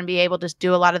of the trend and be able to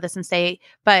do a lot of this and say,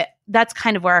 but that's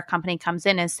kind of where our company comes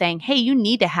in, is saying, hey, you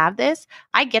need to have this.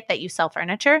 I get that you sell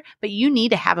furniture, but you need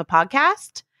to have a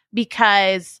podcast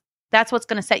because that's what's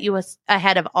going to set you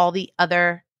ahead of all the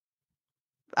other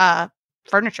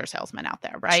furniture salesman out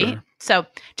there, right? Sure. So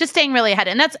just staying really ahead.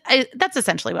 And that's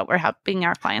essentially what we're helping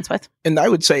our clients with. And I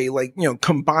would say, like,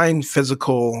 combine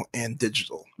physical and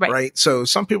digital, right? So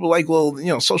some people are like, well,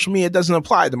 social media doesn't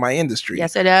apply to my industry.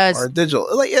 Yes, it does. Or digital,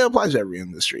 like, it applies to every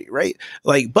industry, right?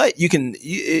 Like, but you can,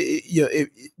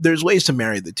 there's ways to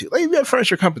marry the two. Like, if you have a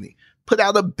furniture company, put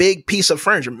out a big piece of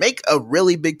furniture, make a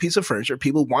really big piece of furniture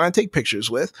people want to take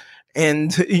pictures with,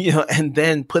 and and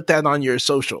then put that on your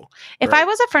social. If I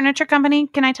was a furniture company,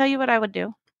 can I tell you what I would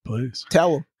do? Please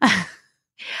tell them.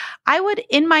 I would,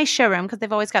 in my showroom, because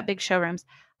they've always got big showrooms,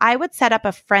 I would set up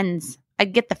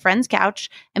I'd get the friends couch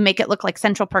and make it look like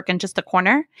Central Perk in just a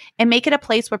corner, and make it a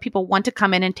place where people want to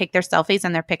come in and take their selfies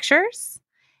and their pictures.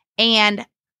 And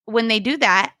when they do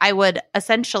that, I would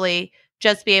essentially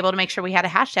just be able to make sure we had a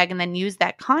hashtag and then use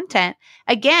that content.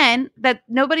 Again, that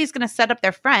nobody's going to set up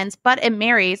their friends, but it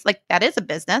marries, like, that is a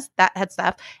business, that had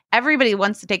stuff. Everybody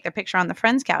wants to take their picture on the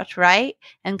friends couch, right?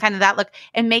 And kind of that look,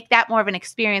 and make that more of an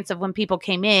experience of when people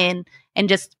came in, and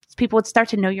just people would start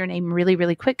to know your name really,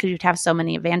 really quick because you'd have so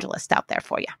many evangelists out there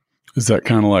for you. Is that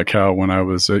kind of like how when I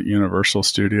was at Universal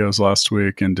Studios last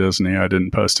week in Disney, I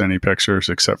didn't post any pictures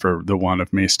except for the one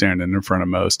of me standing in front of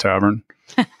Moe's Tavern?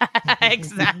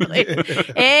 Exactly.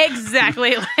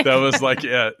 Exactly. That was like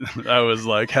it. I was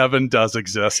like, heaven does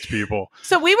exist, people.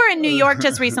 So we were in New York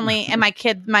just recently, and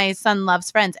my son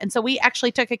loves Friends. And so we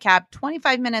actually took a cab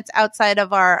 25 minutes outside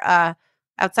of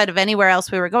outside of anywhere else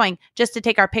we were going, just to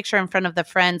take our picture in front of the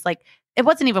Friends. Like, it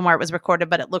wasn't even where it was recorded,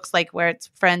 but it looks like where it's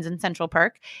Friends in Central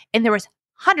Perk. And there was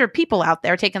 100 people out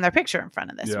there taking their picture in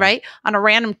front of this, right? On a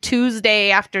random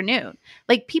Tuesday afternoon.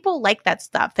 Like, people like that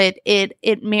stuff.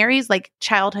 It marries like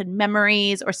childhood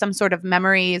memories or some sort of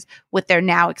memories with their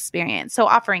now experience. So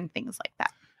offering things like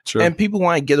that. Sure. And people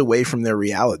want to get away from their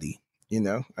reality.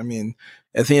 I mean,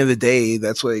 at the end of the day,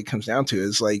 that's what it comes down to,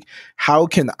 is like, how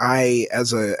can I,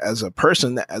 as a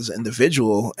person, as an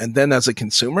individual, and then as a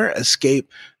consumer,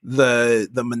 escape the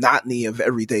monotony of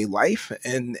everyday life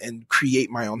and create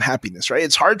my own happiness, right?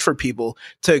 It's hard for people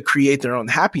to create their own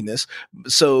happiness,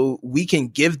 so we can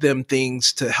give them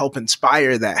things to help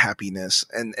inspire that happiness.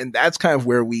 And that's kind of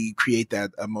where we create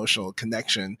that emotional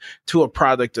connection to a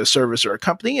product, a service, or a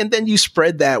company. And then you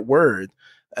spread that word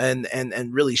and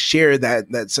really share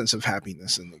that sense of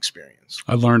happiness and experience.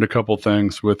 I learned a couple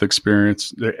things with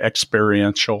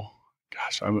experiential.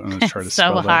 Gosh, I'm going to try to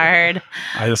spell that. So hard.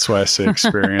 That's why I say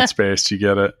experience-based. You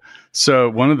get it. So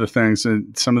one of the things,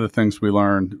 and some of the things we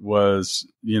learned was,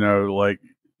 like,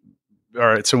 all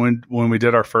right, so when we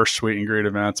did our first Sweet and Greet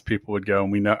events, people would go,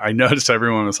 and I noticed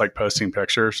everyone was like posting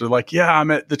pictures. They're like, yeah,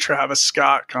 I'm at the Travis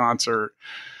Scott concert.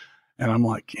 And I'm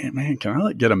like, hey, man, can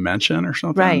I get a mention or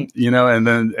something? Right. And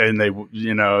then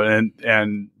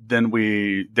then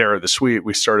we, there at the Suite,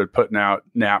 we started putting out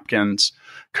napkins,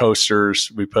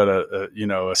 coasters. We put a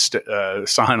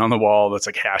sign on the wall that's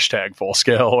like hashtag full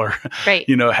scale, or, right.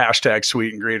 Hashtag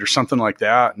Sweet and Greet or something like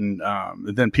that. And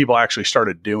then people actually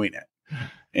started doing it.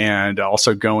 And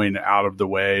also going out of the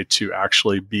way to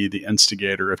actually be the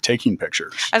instigator of taking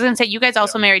pictures. I was going to say, you guys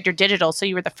also married your digital. So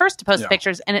you were the first to post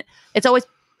pictures, and it's always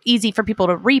easy for people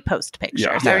to repost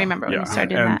pictures. I remember when you started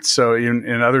doing that. And so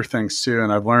in other things too,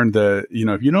 and I've learned that,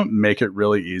 if you don't make it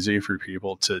really easy for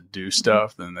people to do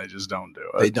stuff, then they just don't do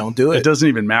it. They don't do it. It doesn't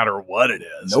even matter what it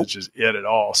is. Nope. It's just it at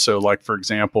all. So like, for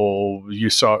example,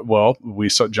 we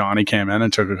saw Johnny came in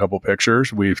and took a couple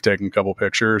pictures. We've taken a couple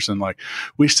pictures, and like,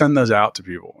 we send those out to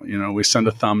people. We send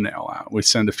a thumbnail out. We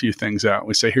send a few things out.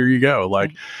 We say, here you go.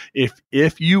 Like,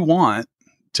 if you want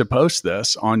to post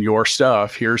this on your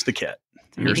stuff, here's the kit.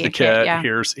 Here's the kit.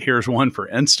 Here's one for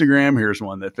Instagram. Here's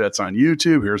one that fits on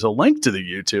YouTube. Here's a link to the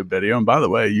YouTube video. And by the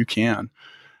way, you can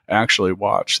actually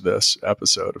watch this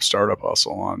episode of Startup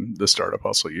Hustle on the Startup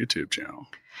Hustle YouTube channel.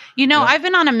 I've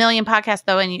been on a million podcasts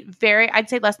though, and I'd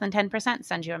say less than 10%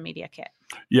 send you a media kit.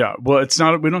 Yeah. Well, it's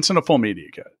not, we don't send a full media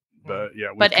kit. But yeah,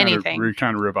 we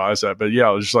kind of revise that. But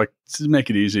yeah, just like to make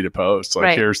it easy to post.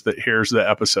 Like, here's the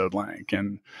episode link.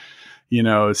 And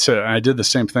so I did the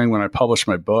same thing when I published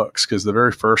my books, because the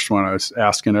very first one I was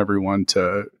asking everyone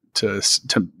to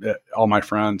all my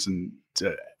friends and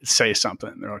to say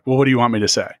something. They're like, well, what do you want me to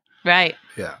say? Right.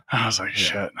 Yeah. I was like,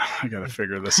 shit, I got to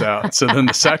figure this out. So then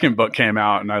the second book came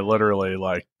out, and I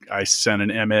literally I sent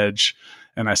an image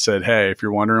and I said, hey, if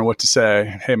you're wondering what to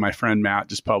say, hey, my friend Matt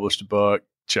just published a book,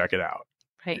 check it out.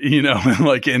 Right.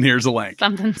 And here's a link.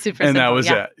 Something super and simple, that was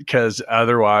it. Because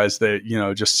otherwise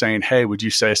just saying, hey, would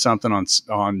you say something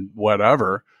on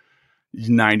whatever,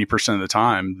 90% of the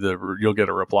time, you'll get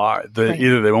a reply.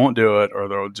 Either they won't do it, or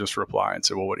they'll just reply and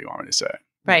say, well, what do you want me to say?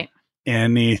 Right.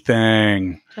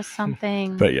 Anything. Just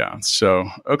something. But yeah. So,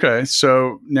 okay.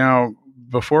 So now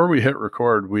before we hit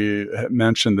record, we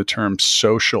mentioned the term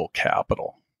social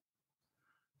capital.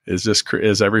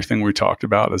 Is everything we talked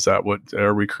about?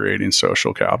 Are we creating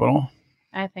social capital?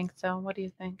 I think so. What do you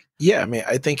think? Yeah, I mean,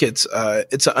 I think it's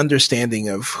an understanding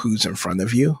of who's in front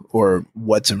of you or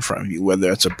what's in front of you, whether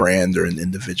it's a brand or an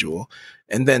individual,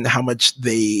 and then how much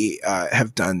they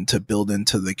have done to build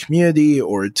into the community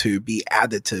or to be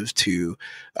additive to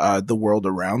the world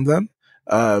around them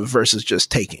versus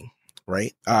just taking,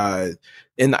 right?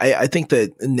 And I think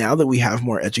that now that we have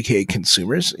more educated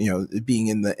consumers, being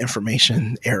in the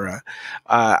information era,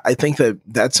 I think that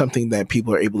that's something that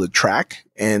people are able to track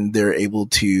and they're able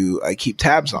to keep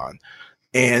tabs on.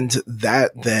 And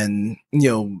that then,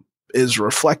 is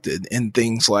reflected in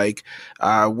things like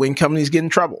when companies get in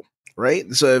trouble.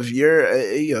 Right. So if you're,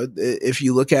 if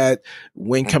you look at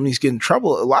when companies get in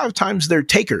trouble, a lot of times they're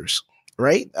takers.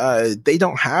 Right. They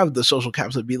don't have the social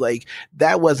capital to be like,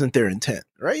 that wasn't their intent.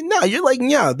 Right. No, you're like,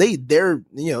 yeah, they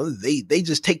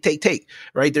just take.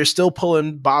 Right. They're still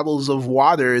pulling bottles of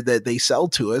water that they sell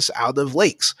to us out of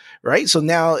lakes. Right. So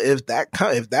now if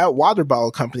that water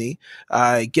bottle company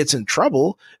gets in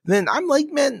trouble, then I'm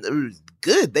like, man,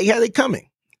 good. They had it coming.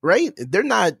 Right. They're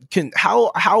not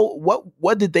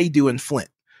what did they do in Flint?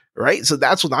 Right. So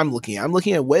that's what I'm looking at. I'm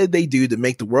looking at what did they do to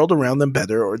make the world around them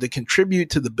better or to contribute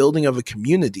to the building of a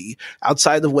community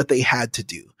outside of what they had to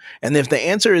do. And if the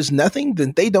answer is nothing,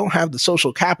 then they don't have the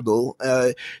social capital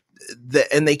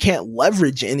and they can't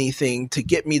leverage anything to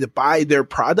get me to buy their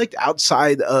product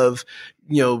outside of,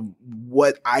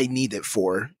 what I need it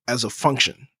for as a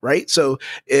function. Right. So,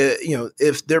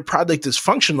 if their product is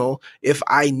functional, if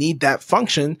I need that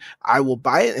function, I will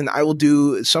buy it and I will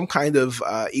do some kind of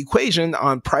equation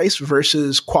on price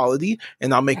versus quality.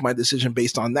 And I'll make my decision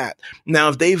based on that. Now,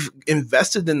 if they've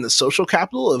invested in the social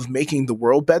capital of making the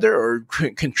world better or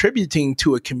contributing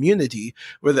to a community,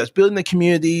 whether that's building the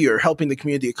community or helping the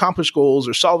community accomplish goals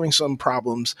or solving some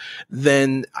problems,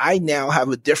 then I now have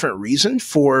a different reason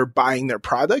for buying their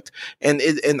product. And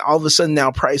all of a sudden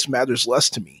now price matters less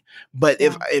to me. But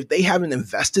if they haven't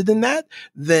invested in that,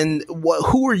 then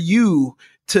who are you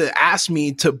to ask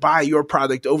me to buy your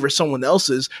product over someone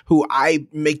else's who I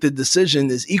make the decision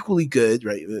is equally good,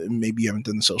 right? Maybe you haven't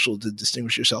done the social to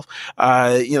distinguish yourself.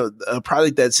 A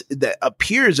product that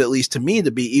appears, at least to me,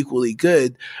 to be equally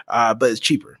good, but it's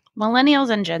cheaper. Millennials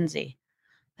and Gen Z.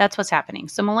 That's what's happening.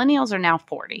 So millennials are now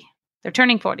 40. They're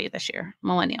turning 40 this year.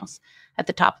 Millennials at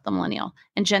the top of the millennial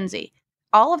and Gen Z.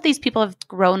 All of these people have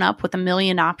grown up with a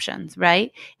million options,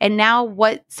 right? And now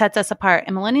what sets us apart?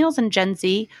 And millennials and Gen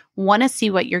Z want to see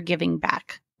what you're giving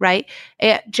back, right?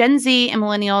 Gen Z and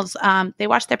millennials, they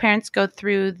watch their parents go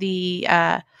through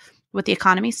with the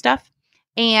economy stuff,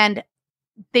 and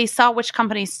they saw which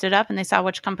companies stood up and they saw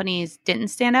which companies didn't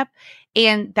stand up.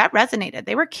 And that resonated.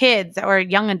 They were kids or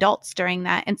young adults during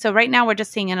that. And so right now we're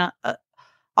just seeing in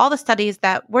all the studies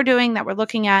that we're doing, that we're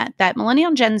looking at, that millennial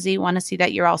and Gen Z want to see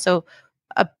that you're also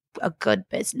a good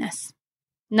business,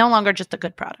 no longer just a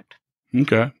good product.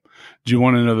 Okay. Do you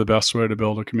want to know the best way to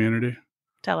build a community?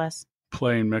 Tell us.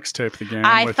 Playing Mixtape the Game.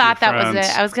 I with thought your that friends. was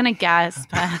it. I was going to guess.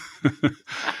 But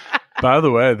By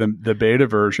the way, the beta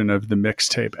version of the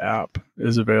Mixtape app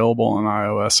is available on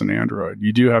iOS and Android.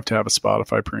 You do have to have a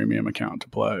Spotify premium account to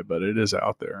play, but it is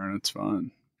out there and it's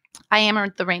fun. I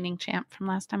am the reigning champ from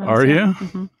last time. Are you?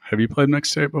 Mm-hmm. Have you played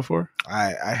Mixtape before?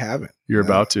 I haven't. You're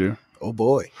about to. Oh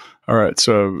boy. All right.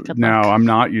 So Good now luck. I'm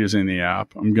not using the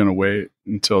app. I'm going to wait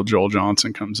until Joel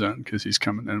Johnson comes in because he's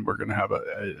coming in. We're going to have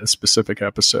a specific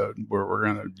episode where we're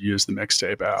going to use the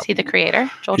Mixtape app. Is he the creator,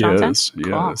 Joel Johnson? He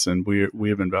Cool. is. And we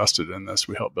have invested in this.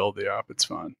 We helped build the app. It's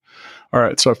fun. All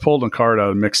right. So I've pulled a card out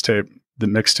of the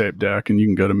Mixtape deck, and you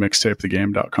can go to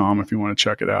mixtapethegame.com if you want to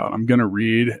check it out. I'm going to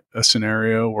read a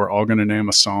scenario. We're all going to name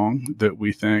a song that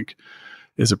we think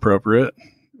is appropriate.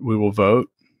 We will vote.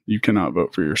 You cannot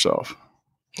vote for yourself.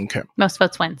 Okay. Most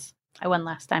votes wins. I won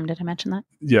last time. Did I mention that?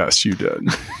 Yes, you did.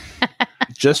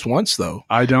 Just once, though.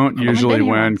 I don't I've usually only been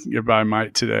here win once. by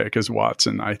might today because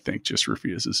Watson, I think, just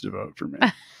refuses to vote for me.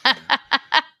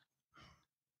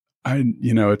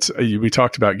 We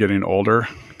talked about getting older.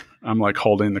 I'm like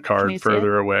holding the Can you card see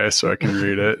further away so I can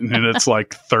read it. And it's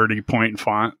like 30-point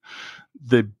font.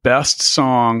 The best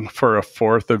song for a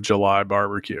 4th of July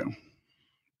barbecue.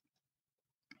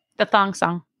 The thong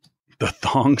song. The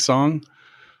thong song?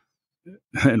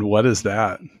 And what is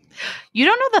that? You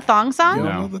don't know the thong You song? don't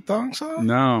No. know the thong song?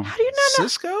 No. How do you not know?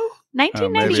 Cisco? Oh, maybe I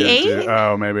 1998? do.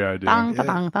 Oh, maybe I do. Thong, Yeah.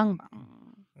 thong, thong.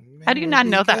 How do you not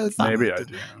know that song? Maybe I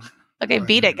do. Okay,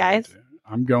 beat it, guys.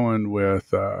 I'm going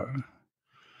with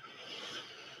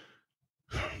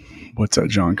what's that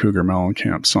John Cougar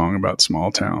Mellencamp song about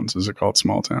small towns? Is it called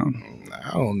Small Town?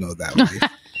 I don't know that one.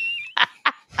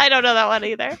 I don't know that one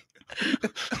either.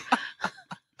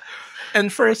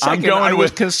 And for a second, I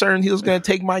was concerned he was going to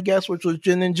take my guess, which was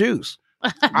gin and juice.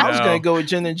 I was going to go with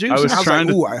gin and juice. I was like,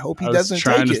 ooh, I hope he doesn't take it.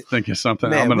 I was trying to think of something.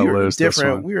 Man, I'm going to lose this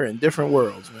one. We were in different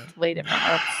worlds, man. Way different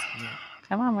worlds.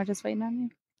 Come on, we're just waiting on you.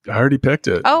 I already picked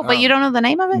it. Oh, but you don't know the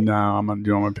name of it? No, do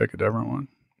you want me to pick a different one?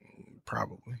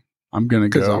 Probably. I'm going to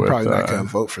go with... Because I'm probably not going to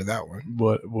vote for that one.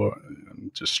 What?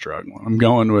 I'm just struggling. I'm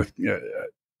going with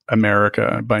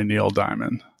America by Neil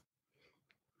Diamond.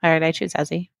 All right, I choose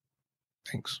Ezzy.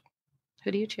 Thanks.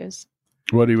 Who do you choose?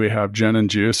 What do we have, Gin and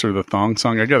Juice or the Thong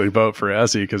Song? I got to vote for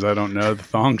Ezzy because I don't know the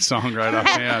Thong Song right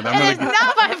offhand. It's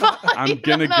not my fault. I'm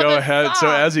going to go ahead. So,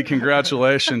 Ezzy,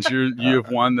 congratulations. You've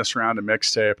won this round of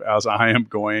mixtape, as I am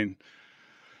going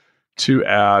to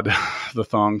add the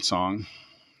Thong Song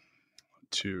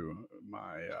to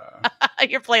my...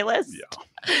 your playlist? Yeah.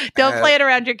 Don't play it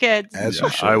around your kids.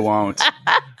 Yeah, I won't.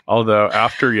 Although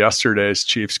after yesterday's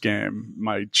Chiefs game,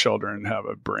 my children have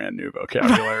a brand new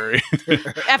vocabulary.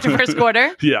 After first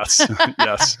quarter? Yes.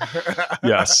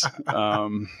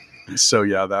 So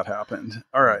yeah, that happened.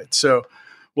 All right. So,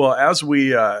 well, as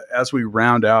we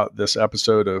round out this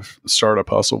episode of Startup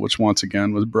Hustle, which once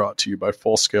again was brought to you by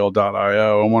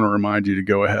Fullscale.io, I want to remind you to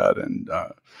go ahead and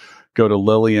go to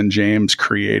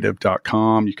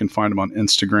LillianJamesCreative.com. You can find them on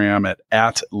Instagram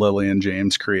at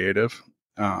LillianJamesCreative.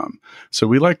 So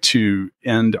we like to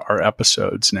end our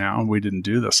episodes now. We didn't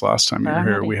do this last time you were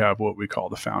here. We have what we call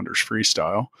the Founders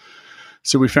Freestyle.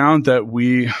 So we found that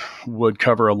we would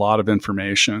cover a lot of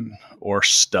information or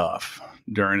stuff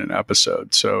during an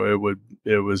episode. So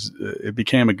it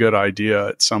became a good idea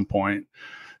at some point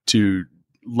to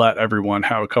let everyone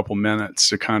have a couple minutes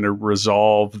to kind of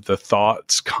resolve the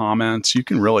thoughts, comments. You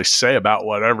can really say about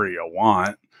whatever you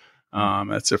want.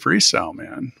 It's a freestyle,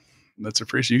 man. That's a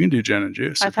freestyle. You can do gin and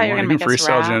juice. I thought you were going to make us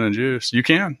freestyle gin and juice. You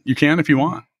can if you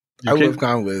want. I would have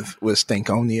gone with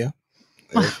Stankonia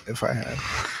if I had.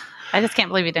 I just can't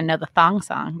believe you didn't know the Thong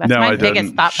Song. That's my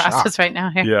biggest thought process right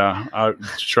now. Here. Yeah,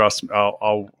 trust me.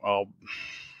 I'll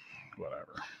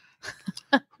whatever.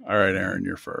 All right, Aaron,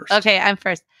 you're first. Okay, I'm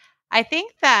first. I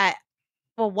think that,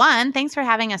 well, one, thanks for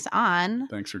having us on.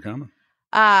 Thanks for coming.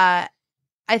 I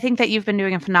think that you've been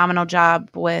doing a phenomenal job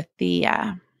with the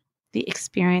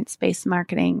experience-based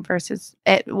marketing versus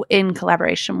in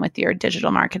collaboration with your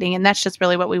digital marketing. And that's just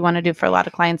really what we want to do for a lot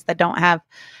of clients that don't have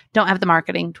the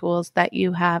marketing tools that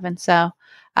you have. And so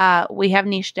we have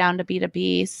niched down to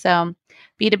B2B. So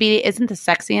B2B isn't the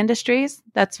sexy industries.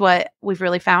 That's what we've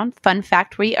really found. Fun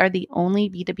fact, we are the only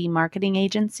B2B marketing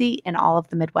agency in all of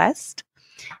the Midwest.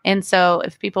 And so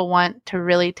if people want to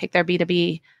really take their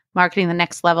B2B marketing the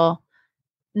next level,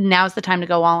 now's the time to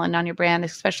go all in on your brand,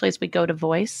 especially as we go to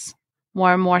voice.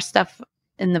 More and more stuff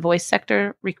in the voice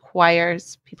sector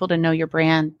requires people to know your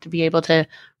brand, to be able to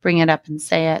bring it up and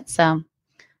say it. So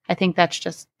I think that's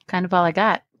just kind of all I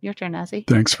got. Your turn, Ezzy.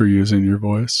 Thanks for using your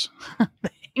voice.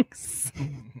 Thanks.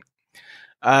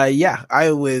 Yeah,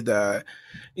 I would. There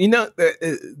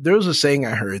was a saying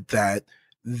I heard that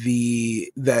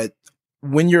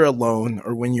when you're alone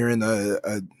or when you're in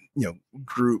a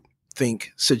group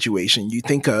think situation, you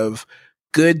think of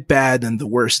good, bad, and the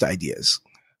worst ideas.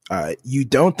 You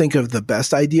don't think of the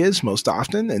best ideas most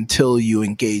often until you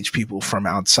engage people from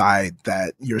outside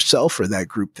that yourself or that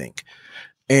group think.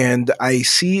 And I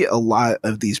see a lot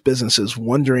of these businesses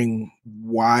wondering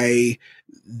why,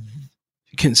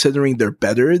 considering they're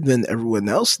better than everyone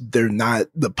else,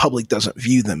 the public doesn't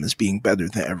view them as being better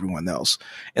than everyone else.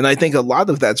 And I think a lot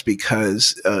of that's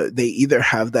because they either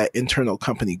have that internal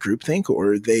company groupthink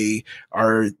or they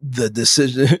are the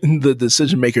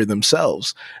decision maker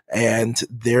themselves, and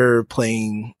they're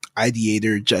playing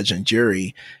ideator, judge, and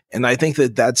jury. And I think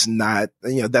that that's not,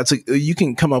 you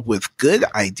can come up with good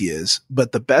ideas,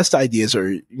 but the best ideas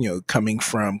are, coming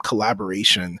from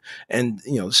collaboration and,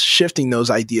 shifting those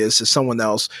ideas to someone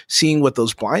else, seeing what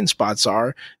those blind spots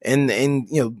are and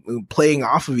playing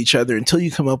off of each other until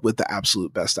you come up with the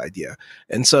absolute best idea.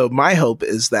 And so my hope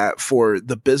is that for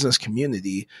the business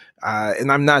community,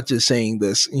 and I'm not just saying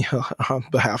this, on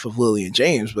behalf of Lillian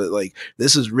James, but like,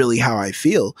 this is really how I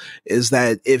feel, is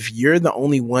that if you're the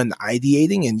only one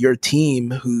ideating and your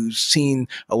team who's seen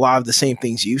a lot of the same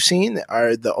things you've seen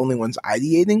are the only ones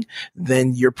ideating,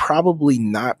 then you're probably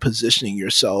not positioning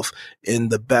yourself in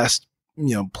the best,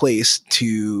 place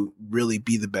to really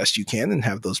be the best you can and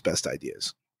have those best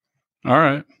ideas. All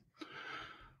right.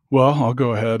 Well, I'll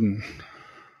go ahead and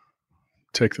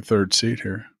take the third seat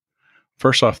here.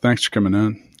 First off, thanks for coming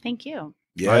in. Thank you.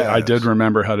 Yeah, I did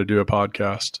remember how to do a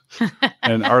podcast.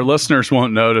 And our listeners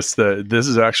won't notice that this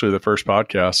is actually the first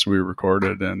podcast we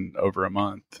recorded in over a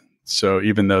month. So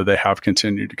even though they have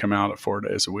continued to come out at 4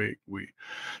 days a week, we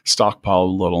stockpiled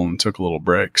a little and took a little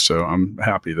break. So I'm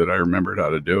happy that I remembered how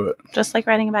to do it. Just like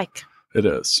riding a bike. It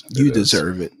is. You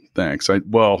deserve it. Thanks.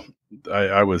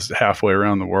 I was halfway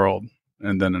around the world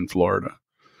and then in Florida.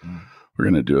 We're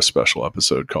going to do a special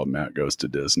episode called Matt Goes to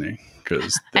Disney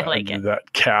because that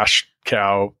cash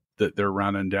cow that they're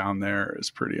running down there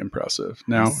is pretty impressive.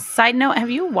 Now, side note,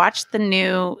 have you watched the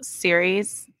new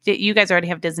series? You guys already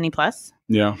have Disney Plus.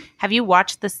 Yeah. Have you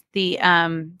watched the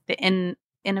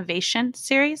innovation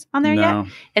series on there yet?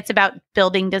 It's about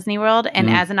building Disney World, and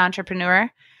as an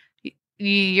entrepreneur,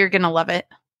 you're going to love it.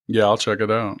 Yeah, I'll check it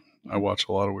out. I watch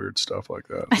a lot of weird stuff like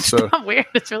that. It's not weird.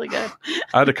 It's really good.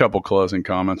 I had a couple closing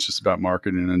comments just about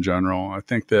marketing in general. I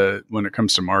think that when it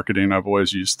comes to marketing, I've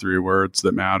always used 3 words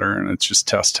that matter, and it's just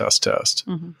test, test, test.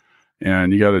 Mm-hmm.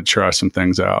 And you got to try some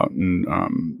things out. And,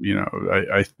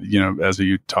 as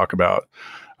you talk about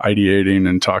ideating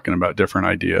and talking about different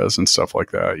ideas and stuff like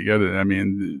that, you got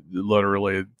to,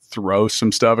 literally throw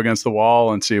some stuff against the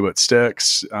wall and see what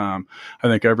sticks. I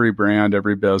think every brand,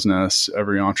 every business,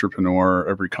 every entrepreneur,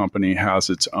 every company has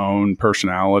its own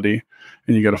personality,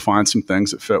 and you got to find some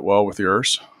things that fit well with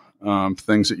yours,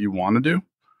 things that you want to do.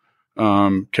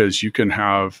 Cause you can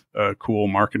have a cool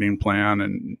marketing plan.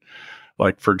 And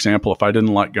like, for example, if I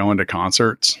didn't like going to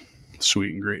concerts,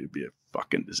 Sweet and Great would be a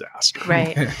fucking disaster.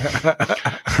 Right.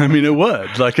 It would,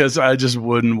 cause I just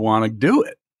wouldn't want to do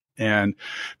it. And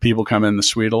people come in the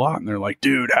suite a lot and they're like,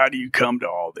 dude, how do you come to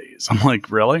all these? I'm like,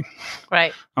 really?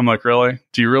 Right. I'm like, really?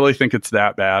 Do you really think it's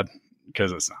that bad?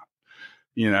 Because it's not,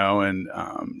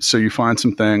 so you find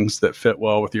some things that fit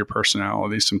well with your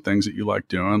personality, some things that you like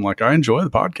doing. Like I enjoy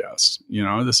the podcast.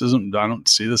 I don't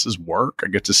see this as work. I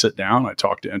get to sit down. I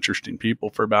talk to interesting people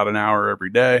for about an hour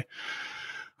every day.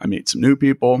 I meet some new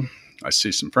people. I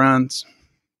see some friends.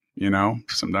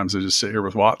 Sometimes I just sit here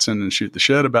with Watson and shoot the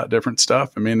shit about different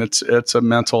stuff. It's a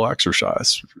mental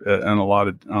exercise on a lot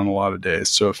of days.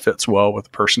 So it fits well with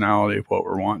the personality of what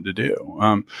we're wanting to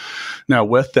do. Now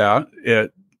with that,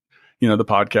 the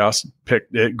podcast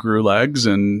it grew legs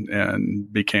and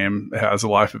has a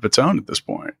life of its own at this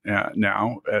point.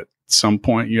 Now at some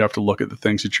point you have to look at the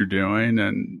things that you're doing,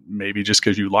 and maybe just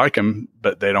because you like them,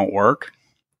 but they don't work,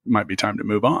 it might be time to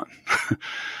move on.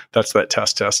 That's that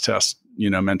test,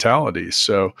 mentality.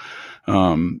 So,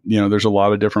 there's a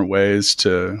lot of different ways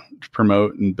to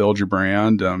promote and build your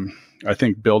brand. I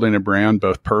think building a brand,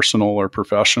 both personal or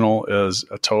professional, is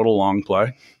a total long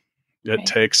play. It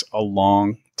takes a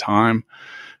long time.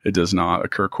 It does not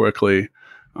occur quickly.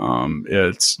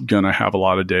 It's going to have a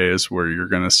lot of days where you're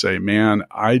going to say, man,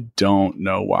 I don't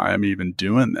know why I'm even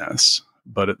doing this.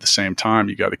 But at the same time,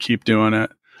 you got to keep doing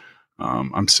it.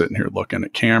 I'm sitting here looking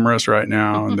at cameras right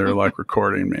now and they're like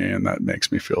recording me, and that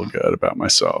makes me feel good about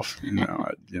myself,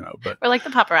 but we're like the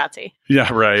paparazzi.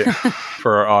 Yeah. Right.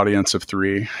 For our audience of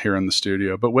 3 here in the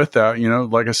studio. But with that,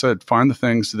 like I said, find the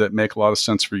things that make a lot of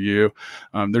sense for you.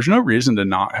 There's no reason to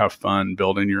not have fun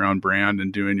building your own brand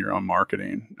and doing your own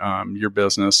marketing. Your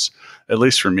business, at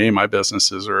least for me, my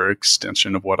businesses are an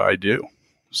extension of what I do.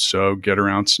 So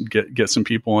get some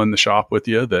people in the shop with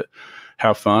you that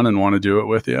have fun and want to do it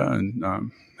with you,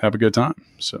 and have a good time.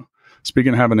 So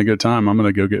speaking of having a good time, I'm going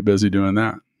to go get busy doing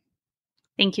that.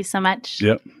 Thank you so much.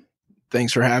 Yep.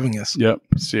 Thanks for having us. Yep.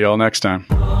 See y'all next time.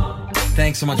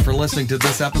 Thanks so much for listening to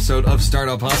this episode of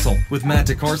Startup Hustle with Matt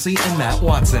DeCoursey and Matt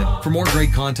Watson. For more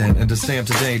great content and to stay up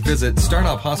to date, visit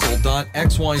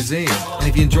startuphustle.xyz. And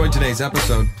if you enjoyed today's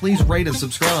episode, please rate and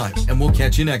subscribe, and we'll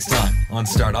catch you next time on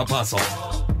Startup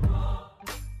Hustle.